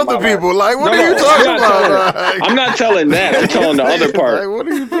got tell the people, like, what are you talking about? I'm not telling that. I'm telling the other part. Like, what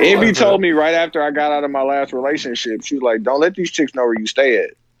are you doing? Envy told me right after I got out of my last relationship, she was like, don't let these chicks know where you stay at.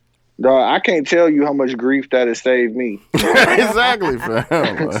 Dog, I can't tell you how much grief that has saved me. Exactly, fam.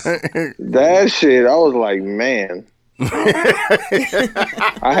 That shit, I was like, man.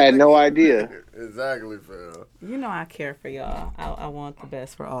 I had no idea. Exactly, fam. You know I care for y'all. I want the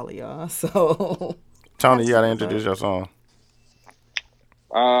best for all of y'all. So, Tony, you gotta introduce your song.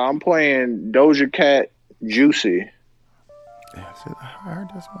 I'm playing Doja Cat, "Juicy." Yeah, I heard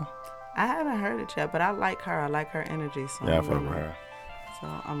this one. I haven't heard it yet, but I like her. I like her energy. So yeah, I fuck with her. So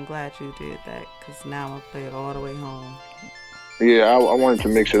I'm glad you did that, because now I'm gonna play it all the way home. Yeah, I wanted to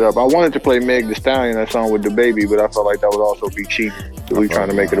mix it up. I wanted to play Meg Thee Stallion, that song with the baby, but I felt like that would also be cheap. So we trying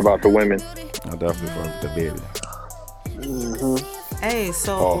to make it about the women. I definitely fuck with the baby. Mm-hmm. Hey,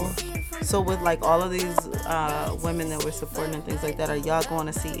 so with like all of these women that we're supporting and things like that, are y'all going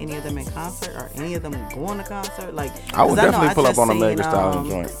to see any of them in concert? Or any of them going to concert? Like, I would definitely pull up on a Meg Thee Stallion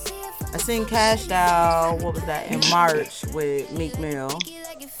joint. I seen Cash Doll, what was that, in March with Meek Mill.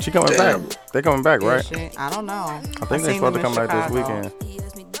 She coming back. They coming back, right? I don't know. I think they're supposed to come back this weekend.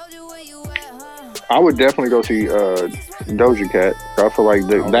 I would definitely go see Doja Cat. I feel like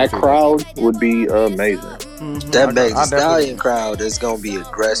that crowd would be amazing. Mm-hmm. That Meg Thee Stallion crowd is going to be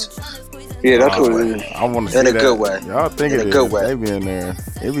aggressive. Yeah, that's what it is. I want to see in a that. good way. Y'all think in it a is. Good way. They be in there.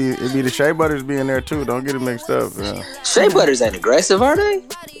 It be the Shea Butters being there too. Don't get it mixed up. Yeah. Shea Butters ain't aggressive, are they?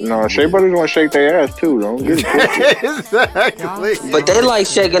 No, Shea Butters want to shake their ass too. Don't get it. Exactly. But they like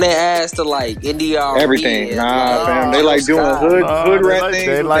shaking their ass to like NDR. Everything. Nah, fam. They like doing hood rat things.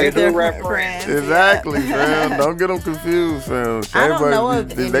 They like hood rap friends. Exactly, fam. Don't get them confused, fam. I don't know if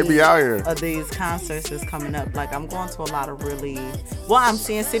they be out here. Of these concerts is coming up. Like I'm going to a lot of really. Well, I'm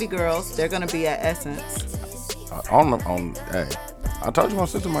seeing City Girls. They're gonna be at Essence. Hey, I told you my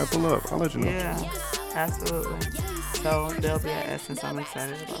sister might pull up. I'll let you know. Yeah, absolutely. So they'll be at Essence. I'm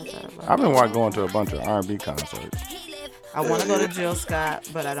excited about that. I've been going to a bunch of R&B concerts. I want to go to Jill Scott,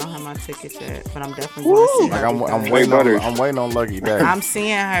 but I don't have my tickets yet. But I'm definitely going to see her. I'm waiting on Lucky Day. I'm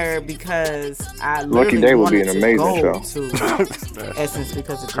seeing her because I Lucky Day would be an amazing show. To Essence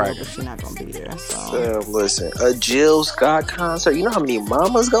because of Jill, but she's not going to be there. So listen, a Jill Scott concert. You know how many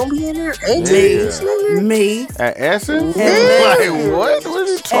mamas going to be in there? Me. At Essence? Like what? What are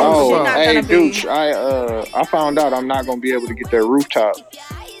you talking about? Hey, dude, I found out I'm not going to be able to get that rooftop.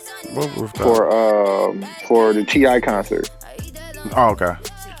 What rooftop? For the T.I. concert. Oh, okay.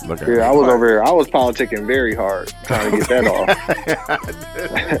 Yeah, I was over here. I was politicking very hard trying to get that off.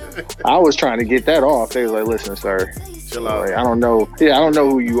 I was trying to get that off. They was like, "Listen, sir, chill out. Like, I don't know. Yeah, I don't know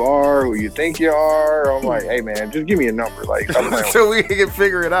who you are, who you think you are." I'm like, "Hey, man, just give me a number, like, so we can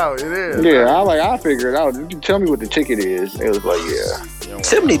figure it out." It is. Yeah, I'll figure it out. You can tell me what the ticket is. It was like, yeah.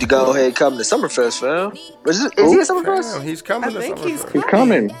 Tim need to go ahead and come to Summerfest, fam. Is he at Summerfest? Damn, he's coming to Summerfest. He's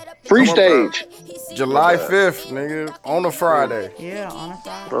coming. Free stage. July 5th, nigga, on a Friday. Yeah, on a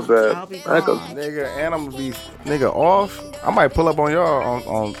Friday. My bad. I'll be gone. Nigga, and I'm gonna be off. I might pull up on y'all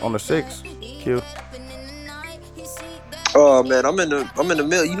on the 6th. Q. Oh man, I'm in the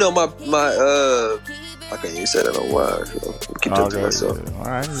middle. You know my I can't even say that on wire. So keep talking to myself. Yeah. All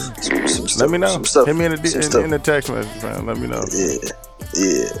right. Some stuff, Let me know. some stuff, Hit me in some the stuff. text message, man. Let me know.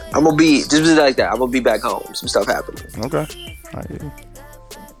 Yeah. I'm gonna be just like that. I'm gonna be back home. Some stuff happening. Okay. All right.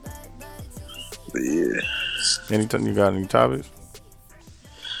 But yeah. Anytime you got any topics?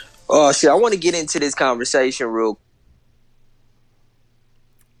 Oh shit! I want to get into this conversation real.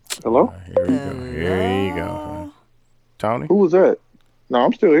 Hello? Here you go. Tony? Who was that? No,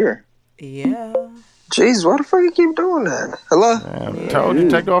 I'm still here. Yeah. Jesus, why the fuck you keep doing that? Hello? Damn, told you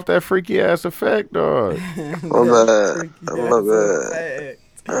take off that freaky ass effect, dog. My bad.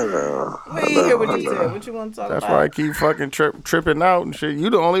 I know. We ain't hear what you said. What you want to talk That's about? why I keep fucking tripping out and shit. You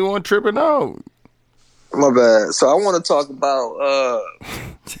the only one tripping out. My bad. So I want to talk about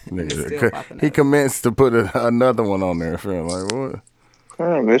He commenced to put another one on there. Feel like what?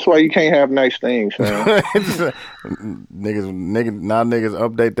 That's why you can't have nice things, man. Niggas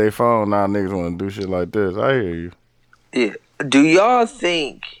update their phone. Now niggas want to do shit like this. I hear you. Yeah. Do y'all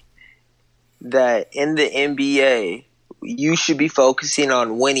think that in the NBA you should be focusing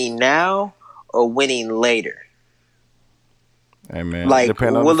on winning now or winning later? Hey man, like,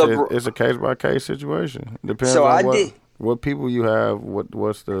 depend on it's a case by case situation. Depends on what people you have.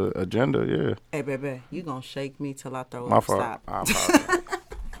 What's the agenda? Yeah. Hey, baby, you gonna shake me till I throw My up. fault. Stop.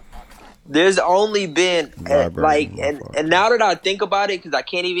 There's only been and now that I think about it, because I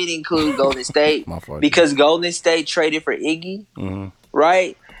can't even include Golden State because Golden State traded for Iggy,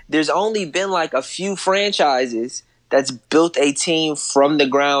 right? There's only been like a few franchises that's built a team from the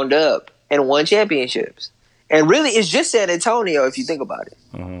ground up and won championships, and really it's just San Antonio if you think about it,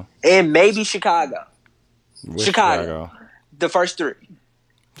 and maybe Chicago. Chicago, the first three.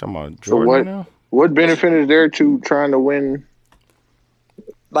 Talking about Jordan. So what benefit is there to trying to win?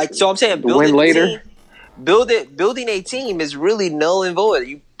 Like, so I'm saying win later. Building a team is really null and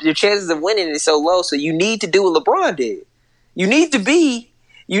void. Your chances of winning is so low. So you need to do what LeBron did. You need to be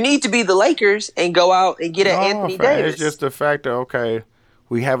the Lakers and go out and get an Anthony Davis. It's just the fact that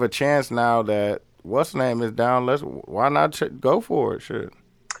we have a chance now that what's name is down. Why not go for it? Shit.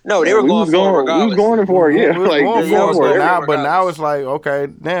 No, they were going for it regardless. We was going for it, yeah. But now it's like, okay,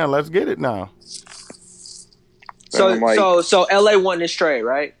 damn, let's get it now. So LA won this trade,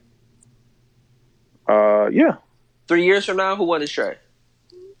 right? Yeah. 3 years from now, who won this trade?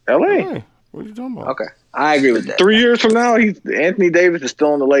 LA. Hey, what are you talking about? Okay, I agree with that. 3 years from now, Anthony Davis is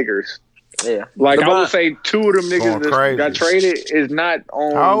still on the Lakers. Yeah. Like, LeBron, I would say two of them niggas that got traded is not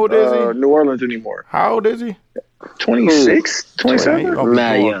on How old is he? New Orleans anymore. How old is he? 26, 27?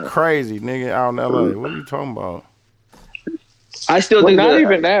 Going crazy, nigga, out in LA. What are you talking about? I still think not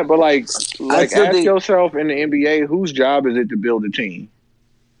even that, but like ask yourself in the NBA, whose job is it to build a team?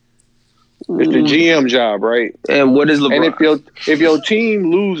 It's the GM job, right? And what is LeBron? And if your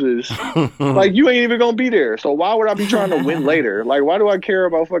team loses, like you ain't even gonna be there. So why would I be trying to win later? Like, why do I care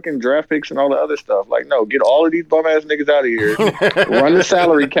about fucking draft picks and all the other stuff? Like, no, get all of these bum ass niggas out of here. Run the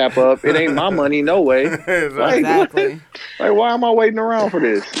salary cap up. It ain't my money, no way. Like, Exactly. like, why am I waiting around for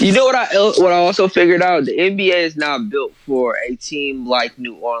this? You know what I also figured out? The NBA is not built for a team like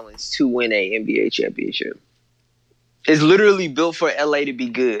New Orleans to win a NBA championship. It's literally built for LA to be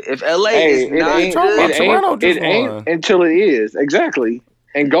good. If LA is not good, it ain't until it is. Exactly.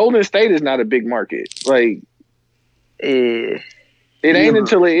 And Golden State is not a big market. Like, it ain't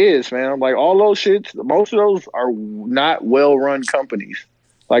until it is, man. Like, all those shits, most of those are not well-run companies.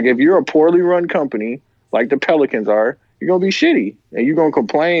 Like, if you're a poorly run company, like the Pelicans are, you're going to be shitty. And you're going to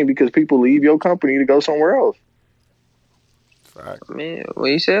complain because people leave your company to go somewhere else. Man,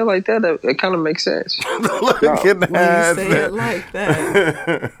 when you say it like that, it kind of makes sense. Look at that. When you say it like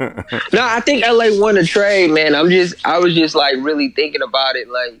that. No, I think LA won the trade, man. I was just like really thinking about it.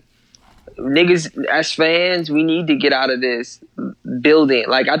 Like, niggas, as fans, we need to get out of this building.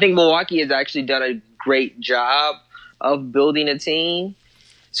 Like, I think Milwaukee has actually done a great job of building a team.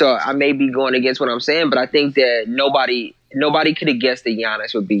 So I may be going against what I'm saying, but I think that nobody could have guessed that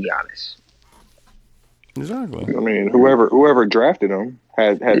Giannis would be Giannis. Exactly. I mean, whoever drafted him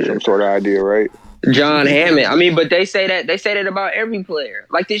had some sort of idea, right? John Hammond. I mean, but they say that about every player.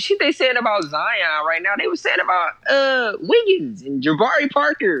 Like the shit they said about Zion right now, they were saying about Wiggins and Jabari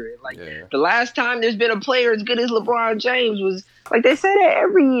Parker. Like the last time there's been a player as good as LeBron James was like they say that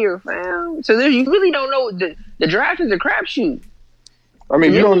every year, fam. So you really don't know the draft is a crapshoot. I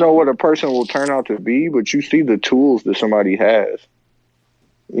mean, you don't know what a person will turn out to be, but you see the tools that somebody has.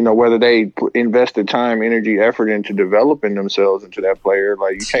 You know, whether they invest the time, energy, effort into developing themselves into that player,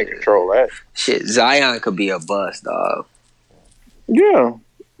 like, you can't control that. Shit, Zion could be a bust, dog. Yeah.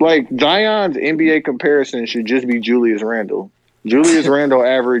 Like, Zion's NBA comparison should just be Julius Randle. Julius Randle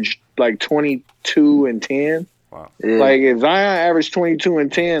averaged, like, 22 and 10. Wow. Yeah. Like, if Zion averaged 22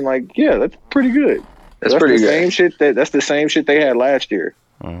 and 10, like, yeah, that's pretty good. That's pretty good. That's the same shit they had last year.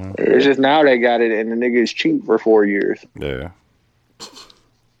 Mm-hmm. It's just now they got it, and the nigga is cheap for 4 years. Yeah.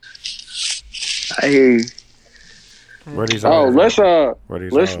 I hear you. Where these let's hoes?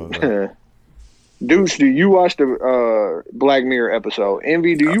 Deuce, do you watch the Black Mirror episode?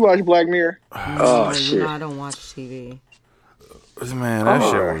 Envy, do you watch Black Mirror? Oh shit! No, I don't watch TV. Man, that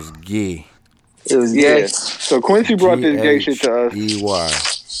shit was gay. It was gay. So Quincy brought this gay shit to us.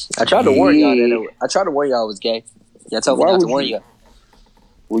 EY. I tried to warn y'all. I tried to warn y'all it was gay. Y'all told me not to warn y'all.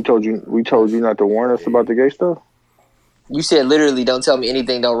 We told you not to warn us about the gay stuff. You said literally, don't tell me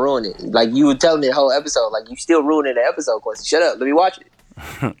anything, don't ruin it. Like, you were telling me the whole episode. Like, you still ruining the episode, Quincy. Shut up. Let me watch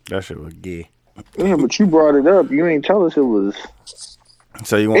it. That shit was gay. Yeah, but you brought it up. You ain't tell us it was.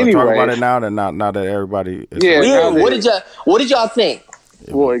 So you want to talk about it now? That now that everybody. What did y'all think?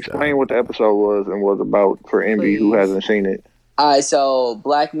 Well, explain what the episode was and was about for Envy who hasn't seen it. All right, so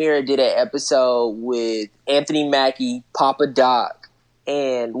Black Mirror did an episode with Anthony Mackie, Papa Doc,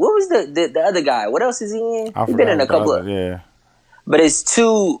 and what was the other guy? What else is he in? He's been in a couple of. Yeah. But it's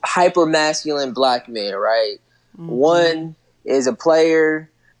two hyper masculine black men, right? Mm-hmm. One is a player.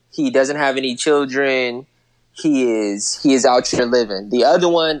 He doesn't have any children. He is out here living. The other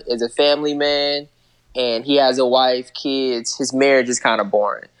one is a family man, and he has a wife, kids. His marriage is kind of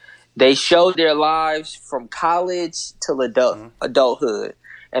boring. They show their lives from college till adulthood,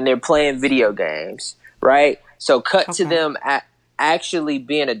 and they're playing video games, right? So cut to them actually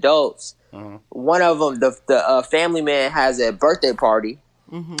being adults. One of them, the family man, has a birthday party,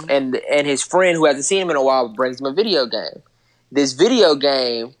 and his friend who hasn't seen him in a while brings him a video game. This video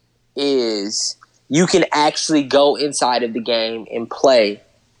game is you can actually go inside of the game and play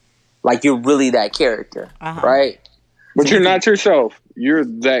like you're really that character, right? But you're not yourself. You're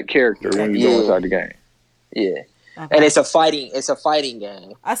that character when you go inside the game. Yeah, and it's a fighting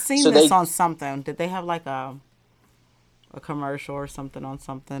game. I seen this on something. Did they have like a commercial or something on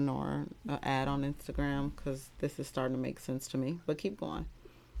something or an ad on Instagram? Because this is starting to make sense to me. But keep going.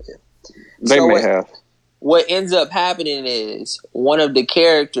 They may have. What ends up happening is one of the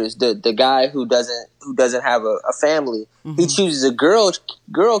characters, the guy who doesn't have a family, he chooses a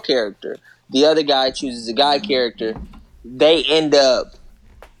girl character. The other guy chooses a guy character. They end up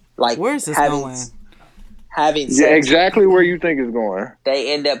like where's this going? Having sex. Yeah, exactly where you think it's going.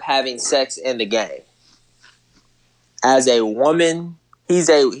 They end up having sex in the game. As a woman, he's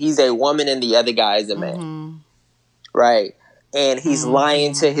a woman and the other guy is a man. Right? And he's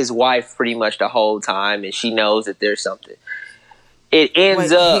lying to his wife pretty much the whole time, and she knows that there's something. It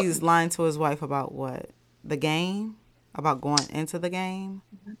ends up... He's lying to his wife about what? The game? About going into the game?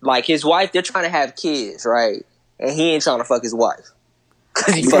 Like his wife, they're trying to have kids, right? And he ain't trying to fuck his wife.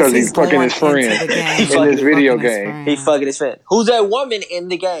 Because he's fucking his friend in this video game. He fucking his friend. Who's that woman in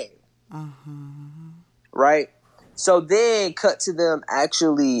the game? Right? So then cut to them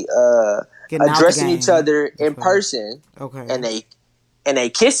actually addressing each other in person. Okay. And they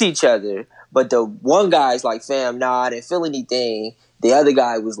kiss each other. But the one guy's like, fam, nah, I didn't feel anything. The other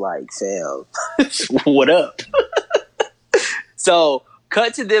guy was like, fam, what up? So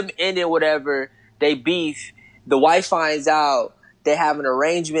cut to them ending whatever. They beef. The wife finds out. They have an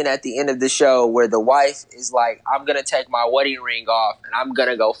arrangement at the end of the show where the wife is like, I'm going to take my wedding ring off and I'm going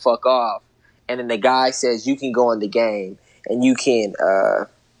to go fuck off. And then the guy says, you can go in the game and you can... go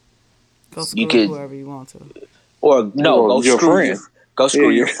screw whoever you want to. Or no, go your screw friend. Go screw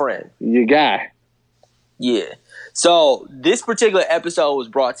your friend. Your guy. Yeah. So this particular episode was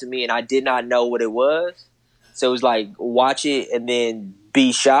brought to me and I did not know what it was. So it was like, watch it and then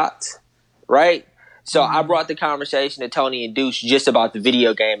be shocked. Right? So I brought the conversation to Tony and Deuce just about the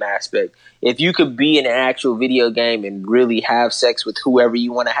video game aspect. If you could be in an actual video game and really have sex with whoever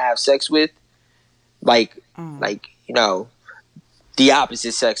you want to have sex with, like, you know, the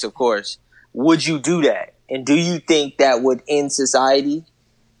opposite sex, of course, would you do that? And do you think that would end society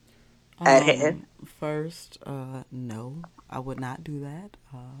at hand? First, no, I would not do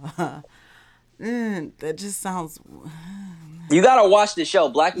that. That just sounds... You got to watch the show.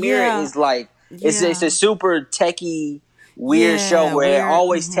 Black Mirror is like... It's a super techie, weird show where it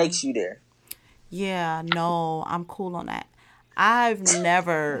always takes you there. Yeah, no, I'm cool on that. I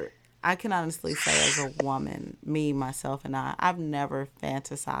can honestly say as a woman, me, myself, and I've never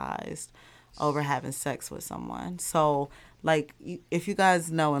fantasized over having sex with someone. So, like, if you guys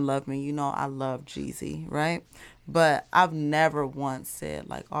know and love me, you know I love Jeezy, right? But I've never once said,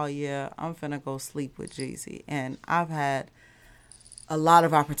 like, oh, yeah, I'm finna go sleep with Jeezy. And I've had a lot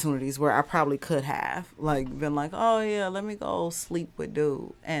of opportunities where I probably could have like been like, oh yeah, let me go sleep with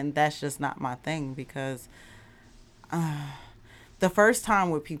dude, and that's just not my thing because the first time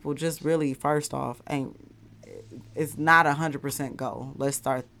with people just really first off it's not 100% go. Let's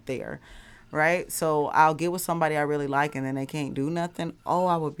start there, right? So I'll get with somebody I really like and then they can't do nothing. Oh,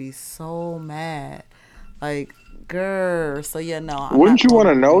 I would be so mad, like, girl. So yeah, no. Wouldn't you want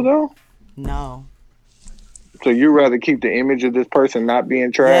to know though? No. So you'd rather keep the image of this person not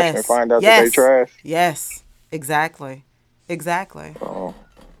being trash and find out that they trash? Yes, exactly. Oh.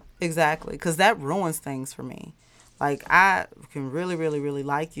 Exactly, because that ruins things for me. Like, I can really, really, really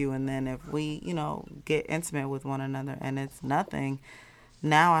like you, and then if we, you know, get intimate with one another and it's nothing,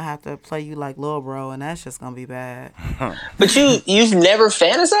 now I have to play you like Lil Bro, and that's just going to be bad. But you've never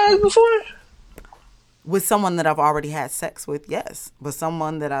fantasized before? With someone that I've already had sex with, yes. But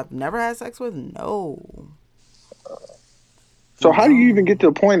someone that I've never had sex with, no. So how do you even get to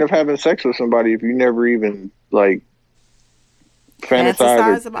the point of having sex with somebody if you never even, like,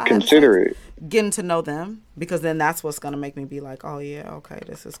 fantasize or consider it? Getting to know them, because then that's what's going to make me be like, oh, yeah, okay,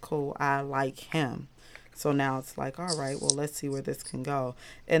 this is cool. I like him. So now it's like, all right, well, let's see where this can go.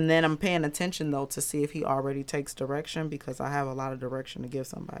 And then I'm paying attention, though, to see if he already takes direction, because I have a lot of direction to give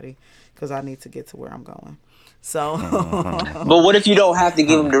somebody because I need to get to where I'm going. So. But what if you don't have to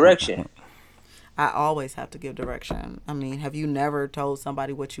give him direction? I always have to give direction. I mean, have you never told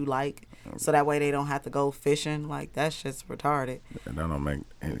somebody what you like so that way they don't have to go fishing? Like, that's just retarded. That don't make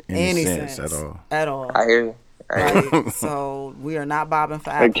any sense at all. At all. I hear you. Right? So we are not bobbing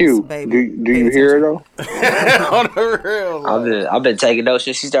for apples, Q, baby. Do you hear it though? On the real. I've been taking notes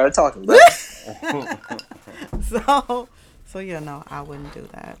since she started talking, bro. So yeah, no, I wouldn't do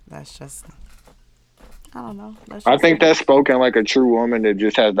that. That's just, I don't know. I think that's spoken like a true woman that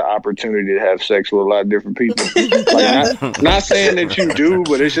just has the opportunity to have sex with a lot of different people. Like, not saying that you do,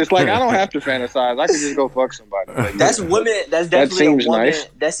 but it's just like, I don't have to fantasize. I can just go fuck somebody. Like, that's women. That's definitely that seems a woman. nice.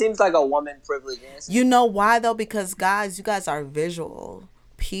 That seems like a woman privilege answer. You know why though? Because you guys are visual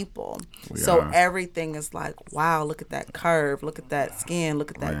people. So everything is like, wow, look at that curve, look at that skin, look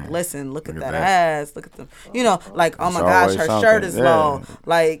at that glisten, look at that ass, look at them, you know, like, oh my gosh, her shirt is low,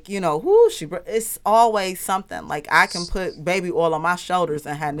 like, you know, it's always something. Like, I can put baby oil on my shoulders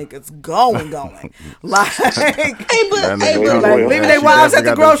and have niggas going like, leaving their wives at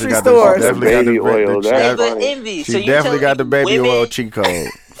the grocery store. Baby oil, Envy. She definitely got the baby oil cheat code.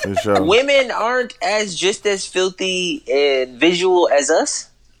 For sure. Women aren't just as filthy and visual as us?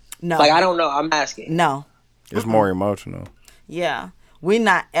 No. Like, I don't know. I'm asking. No. It's more emotional. Yeah. We're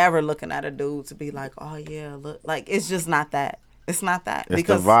not ever looking at a dude to be like, oh, yeah, look. Like, it's just not that. It's not that. It's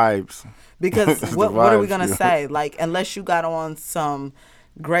because the vibes. Because what are we going to say? Like, unless you got on some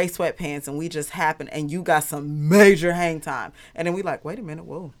gray sweatpants, and we just happen, and you got some major hang time, and then we like, wait a minute,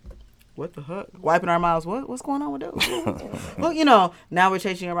 whoa. What the heck? Wiping our mouths. What's going on with those? Well, you know, now we're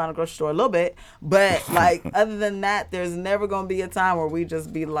chasing around the grocery store a little bit. But, like, other than that, there's never going to be a time where we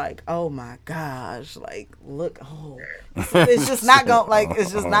just be like, oh, my gosh. Like, look. Oh. It's just not going to, like,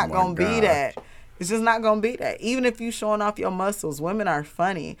 it's just not going to be that. It's just not going to be that. Even if you showing off your muscles, women are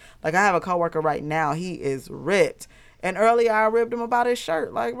funny. Like, I have a coworker right now. He is ripped. And earlier I ribbed him about his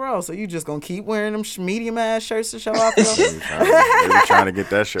shirt. Like, bro, so you just gonna keep wearing them medium-ass shirts to show off? They trying to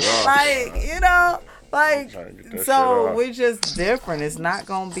get that shit off. Like, you know, like, so we're just different. It's not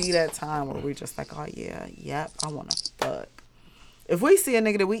gonna be that time where we just like, oh, yeah, yep, I wanna fuck. If we see a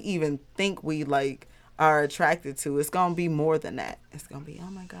nigga that we even think we, like, are attracted to, it's gonna be more than that. It's gonna be, oh,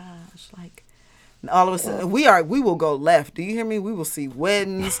 my gosh, like, all of a sudden, we will go left. Do you hear me? We will see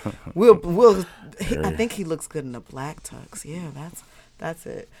weddings. I think he looks good in the black tux. Yeah, that's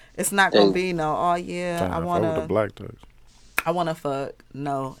it. It's not gonna be no. Oh yeah, I wanna the black tux. I wanna fuck.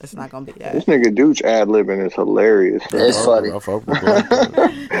 No, it's not gonna be that. This nigga Dooch ad-libbing is hilarious. It's funny. I fuck with black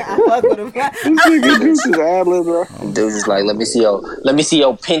tux. I fuck with him. This nigga Dooch is ad-libbing. Dude is like, let me see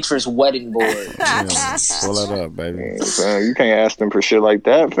your Pinterest wedding board. Yeah, pull it up, baby. Fam, you can't ask them for shit like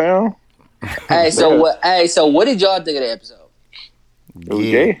that, fam. Hey, so what did y'all think of the episode? It was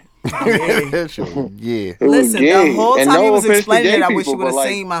gay. That shit was gay. Listen, the whole time he was explaining it, I wish you would have like,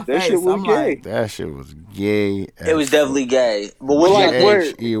 seen my that face. Shit was I'm gay. like, That shit was gay. It was definitely gay. But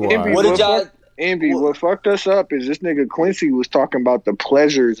what Envy, what fucked us up is this nigga Quincy was talking about the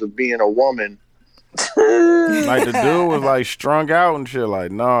pleasures of being a woman. Like the dude was like strung out and shit.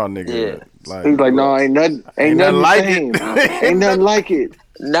 Like, nah, nigga. Yeah. Like, He was like, no, ain't nothing like it. Ain't nothing like it.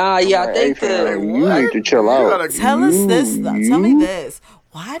 Nah, yeah, I think you need to chill out. tell us this. Tell me this.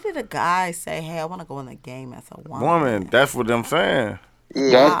 Why did a guy say, "Hey, I want to go in the game as a woman"? That's what I'm saying.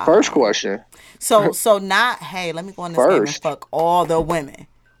 Yeah. That's first question. So not, "Hey, let me go in this game and fuck all the women."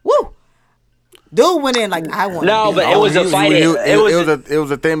 Woo. Dude went in like, I want. No, but it was a fight. It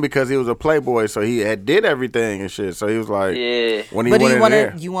was a thing because he was a playboy, so he did everything and shit. So he was like, yeah. When he went in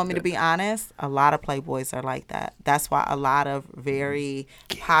there. You want me to be honest? A lot of playboys are like that. That's why a lot of very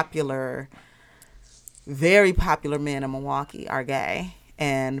popular men in Milwaukee are gay.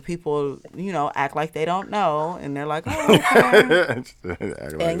 And people, you know, act like they don't know, and they're like, oh, okay.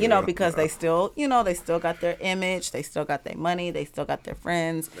 And, you know, because they still, you know, they still got their image, they still got their money, they still got their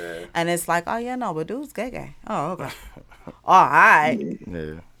friends. Yeah. And it's like, oh, yeah, no, but dude's gay. Oh, okay. All right.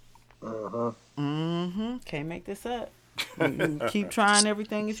 Yeah. Uh-huh. Mm-hmm. Can't make this up. You keep trying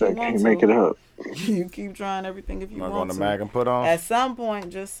everything if you want can't to. make it up. You keep trying everything if you want to. Going to mag and put on? At some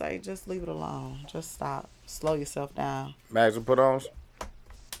point, just leave it alone. Just stop. Slow yourself down. Mags and put ons?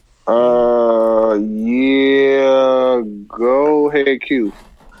 Yeah, go ahead, Q.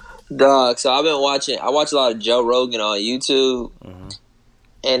 Dog, so I watch a lot of Joe Rogan on YouTube. Mm-hmm.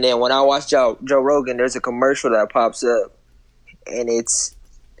 And then when I watch Joe Rogan, there's a commercial that pops up, and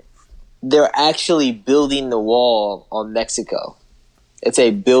they're actually building the wall on Mexico. It's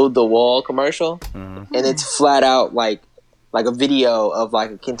a build the wall commercial, mm-hmm. and it's flat out like a video of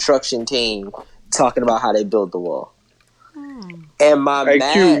like a construction team talking about how they build the wall. And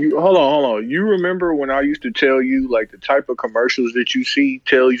Q, hold on. You remember when I used to tell you like the type of commercials that you see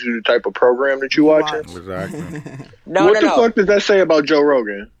tells you the type of program that you watch? Exactly. What the fuck does that say about Joe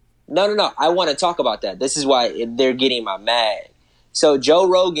Rogan? No. I want to talk about that. This is why they're getting my mad. So Joe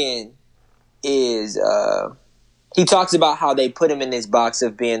Rogan is he talks about how they put him in this box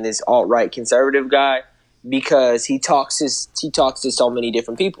of being this alt-right conservative guy because he talks to so many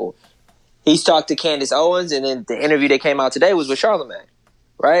different people. He's talked to Candace Owens, and then the interview that came out today was with Charlamagne,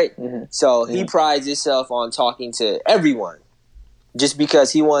 right? Mm-hmm. So he prides himself on talking to everyone just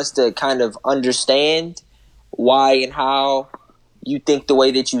because he wants to kind of understand why and how you think the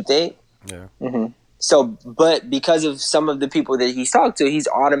way that you think. Yeah. Mm-hmm. So, but because of some of the people that he's talked to, he's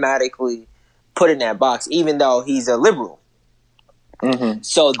automatically put in that box, even though he's a liberal. Mm-hmm.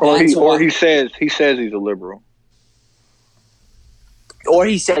 So that's or he says he's a liberal. Or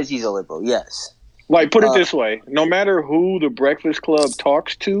he says he's a liberal, yes. Like, put it this way. No matter who the Breakfast Club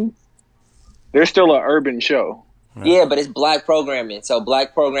talks to, they're still an urban show. Yeah, but it's black programming. So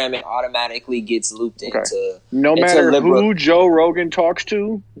black programming automatically gets looped into... No matter who Joe Rogan talks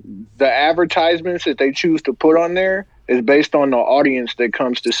to, the advertisements that they choose to put on there is based on the audience that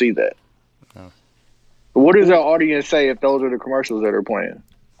comes to see that. Oh. What does that audience say if those are the commercials that are playing?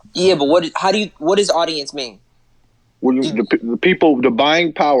 Yeah, but what does audience mean? The people, the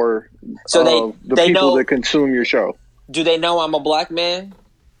buying power of the people that consume your show. Do they know I'm a black man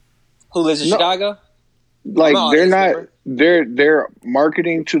who lives in Chicago? like they're not. They're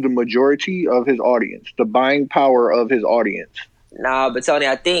marketing to the majority of his audience, the buying power of his audience. Nah, but Tony,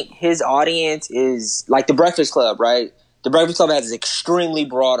 I think his audience is like the Breakfast Club, right? The Breakfast Club has an extremely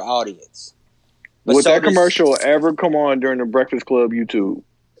broad audience. But would that commercial ever come on during the Breakfast Club YouTube?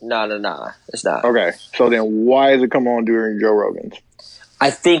 No, it's not. Okay, so then why does it come on during Joe Rogan's?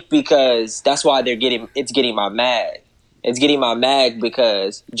 I think because that's why it's getting my mag. It's getting my mag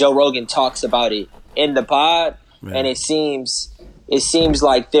because Joe Rogan talks about it in the pod, and it seems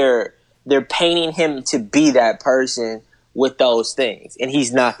like they're painting him to be that person with those things, and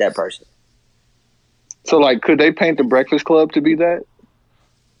he's not that person. So, like, could they paint the Breakfast Club to be that?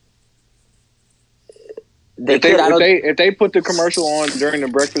 If they put the commercial on during the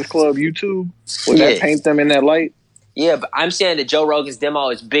Breakfast Club YouTube, would that paint them in that light? Yeah, but I'm saying that Joe Rogan's demo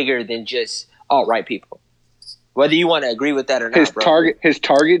is bigger than just alt-right people. Whether you want to agree with that or not, his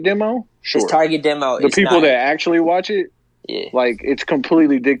target demo, sure. His target demo, the people that actually watch it, like it's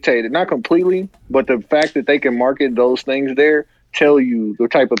completely dictated. Not completely, but the fact that they can market those things there tell you the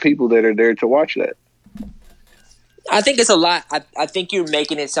type of people that are there to watch that. I think it's a lot. I think you're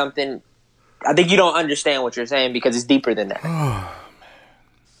making it something. I think you don't understand what you're saying because it's deeper than that. Oh,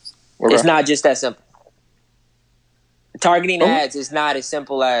 man. It's not just that simple. Targeting ads is not as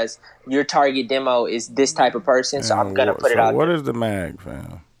simple as your target demo is this type of person, so I'm going to put it out what there. Is the mag,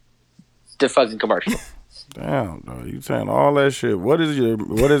 fam? The fucking commercial. Damn, though. You saying all that shit. What is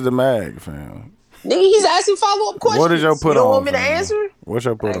the mag, fam? Nigga, he's asking follow-up questions. What is your put on? You don't want me to answer? What's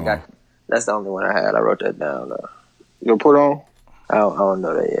your put on? That's the only one I had. I wrote that down, though. Your put on? I don't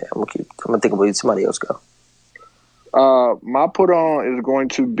know that yet. I'm gonna think about it. Somebody else go. My put on is going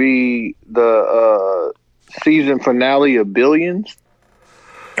to be the season finale of Billions.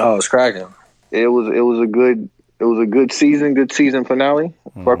 Oh, it's cracking. It was a good season finale.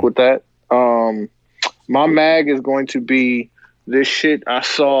 Fuck with that. My mag is going to be this shit I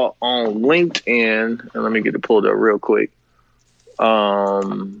saw on LinkedIn, and let me get it pulled up real quick.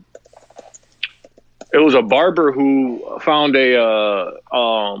 It was a barber who found a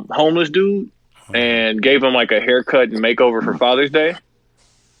homeless dude and gave him like a haircut and makeover for Father's Day.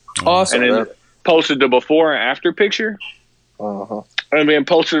 Awesome. And then posted the before and after picture. And then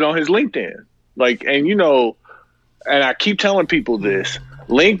posted it on his LinkedIn. Like, and you know, and I keep telling people this,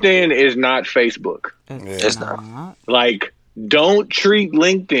 LinkedIn is not Facebook. It's not. Like, don't treat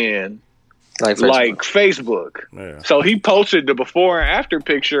LinkedIn like Facebook. Yeah. So he posted the before and after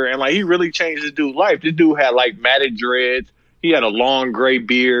picture, and like he really changed this dude's life. This dude had like matted dreads. He had a long gray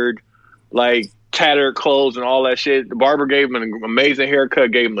beard, like tattered clothes and all that shit. The barber gave him an amazing haircut,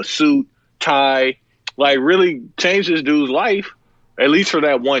 gave him a suit, tie, like really changed this dude's life, at least for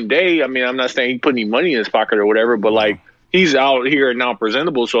that one day. I mean, I'm not saying he put any money in his pocket or whatever, but like he's out here and now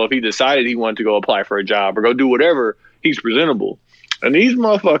presentable. So if he decided he wanted to go apply for a job or go do whatever, he's presentable. And these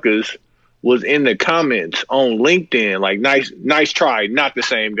motherfuckers was in the comments on LinkedIn, like, nice try, not the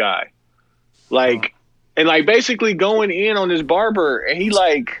same guy. Like, and like basically going in on this barber, and he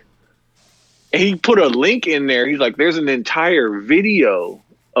put a link in there. He's like, there's an entire video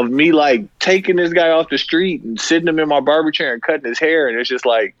of me like taking this guy off the street and sitting him in my barber chair and cutting his hair. And it's just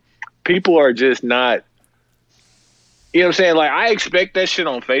like, people are just not, you know what I'm saying? Like, I expect that shit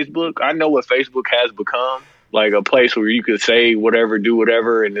on Facebook. I know what Facebook has become. Like a place where you could say whatever, do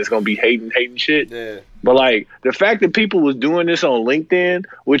whatever, and it's gonna be hating shit. Yeah. But like the fact that people was doing this on LinkedIn,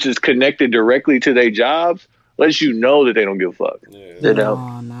 which is connected directly to their jobs, lets you know that they don't give a fuck. Yeah.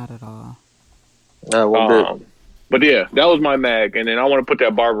 No, not at all. But yeah, that was my mag, and then I want to put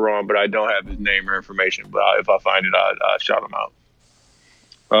that barber on, but I don't have his name or information. But if I find it, I'll shout him out.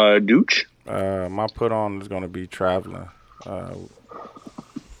 Dooch. My put on is gonna be traveling.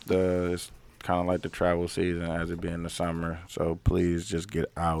 It's kind of like the travel season as it being the summer, so please just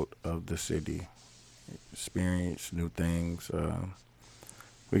get out of the city, experience new things.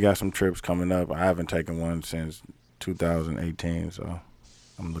 We got some trips coming up. I haven't taken one since 2018, so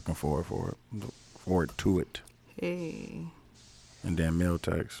I'm looking forward to it. Hey. And then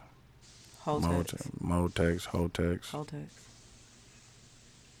Miltex. Motex.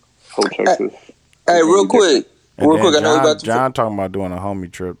 Hey, real quick. I know about John talking about doing a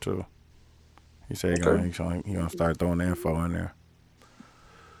homie trip too. He said he's gonna start throwing the info in there.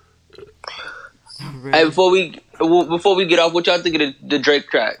 Really? Hey, before we get off, what y'all think of the Drake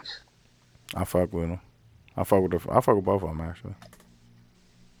tracks? I fuck with them. I fuck with both of them actually.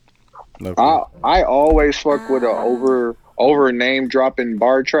 I always fuck with a over name dropping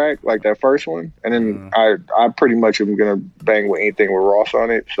bar track like that first one, and then I pretty much am gonna bang with anything with Ross on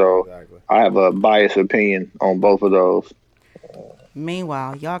it. So exactly. I have a biased opinion on both of those.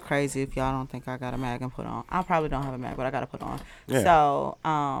 Meanwhile, y'all crazy if y'all don't think I got a mag and put on. I probably don't have a mag, but I got to put on. Yeah. So,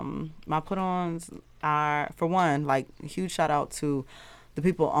 my put-ons are, for one, like, huge shout out to the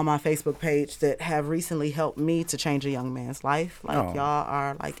people on my Facebook page that have recently helped me to change a young man's life. Like, y'all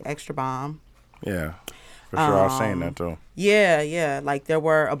are, like, extra bomb. Yeah. For sure, I was saying that, though. Yeah. Like, there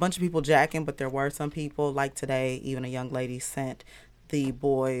were a bunch of people jacking, but there were some people, like today, even a young lady sent the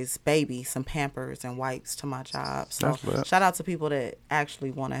boys' baby some Pampers and wipes to my job. So shout out to people that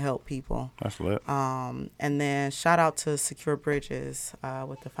actually want to help people. That's lit. And then shout out to Secure Bridges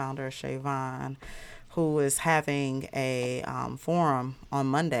with the founder Shavon, who is having a forum on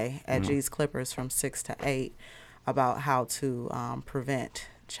Monday at G's Clippers from 6 to 8 about how to prevent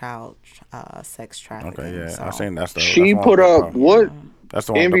child sex trafficking. Okay, yeah. So, I seen that's the. She put up what? That's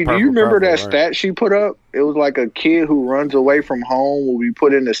the one. Envy, do you remember that stat she put up? It was like a kid who runs away from home will be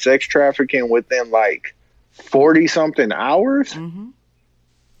put into sex trafficking within like 40-something hours. Mm-hmm.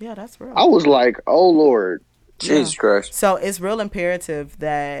 Yeah, that's real. I was like, oh Lord. Jesus Christ. So it's real imperative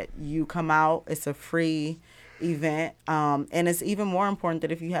that you come out. It's a free event. And it's even more important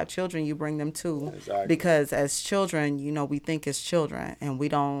that if you have children, you bring them too. Exactly. Because as children, you know, we think as children and we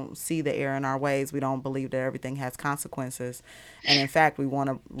don't see the error in our ways. We don't believe that everything has consequences. And in fact, we want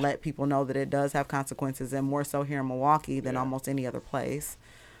to let people know that it does have consequences, and more so here in Milwaukee than almost any other place.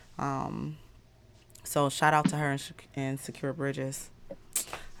 So shout out to her and Secure Bridges.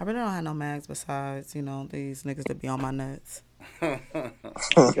 I really don't have no mags besides, you know, these niggas that be on my nuts.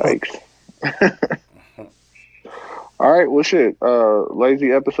 Yikes. All right, well, shit.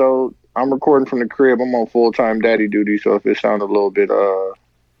 Lazy episode. I'm recording from the crib. I'm on full-time daddy duty, so if it sounded a little bit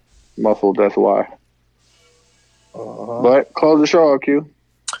muffled, that's why. But close the show out, Q.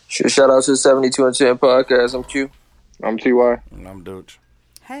 Shout out to the 72 and 10 podcast. I'm Q. I'm TY. And I'm Dooch.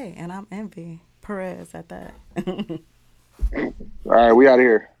 Hey, and I'm Envy Perez at that. All right, we out of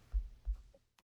here.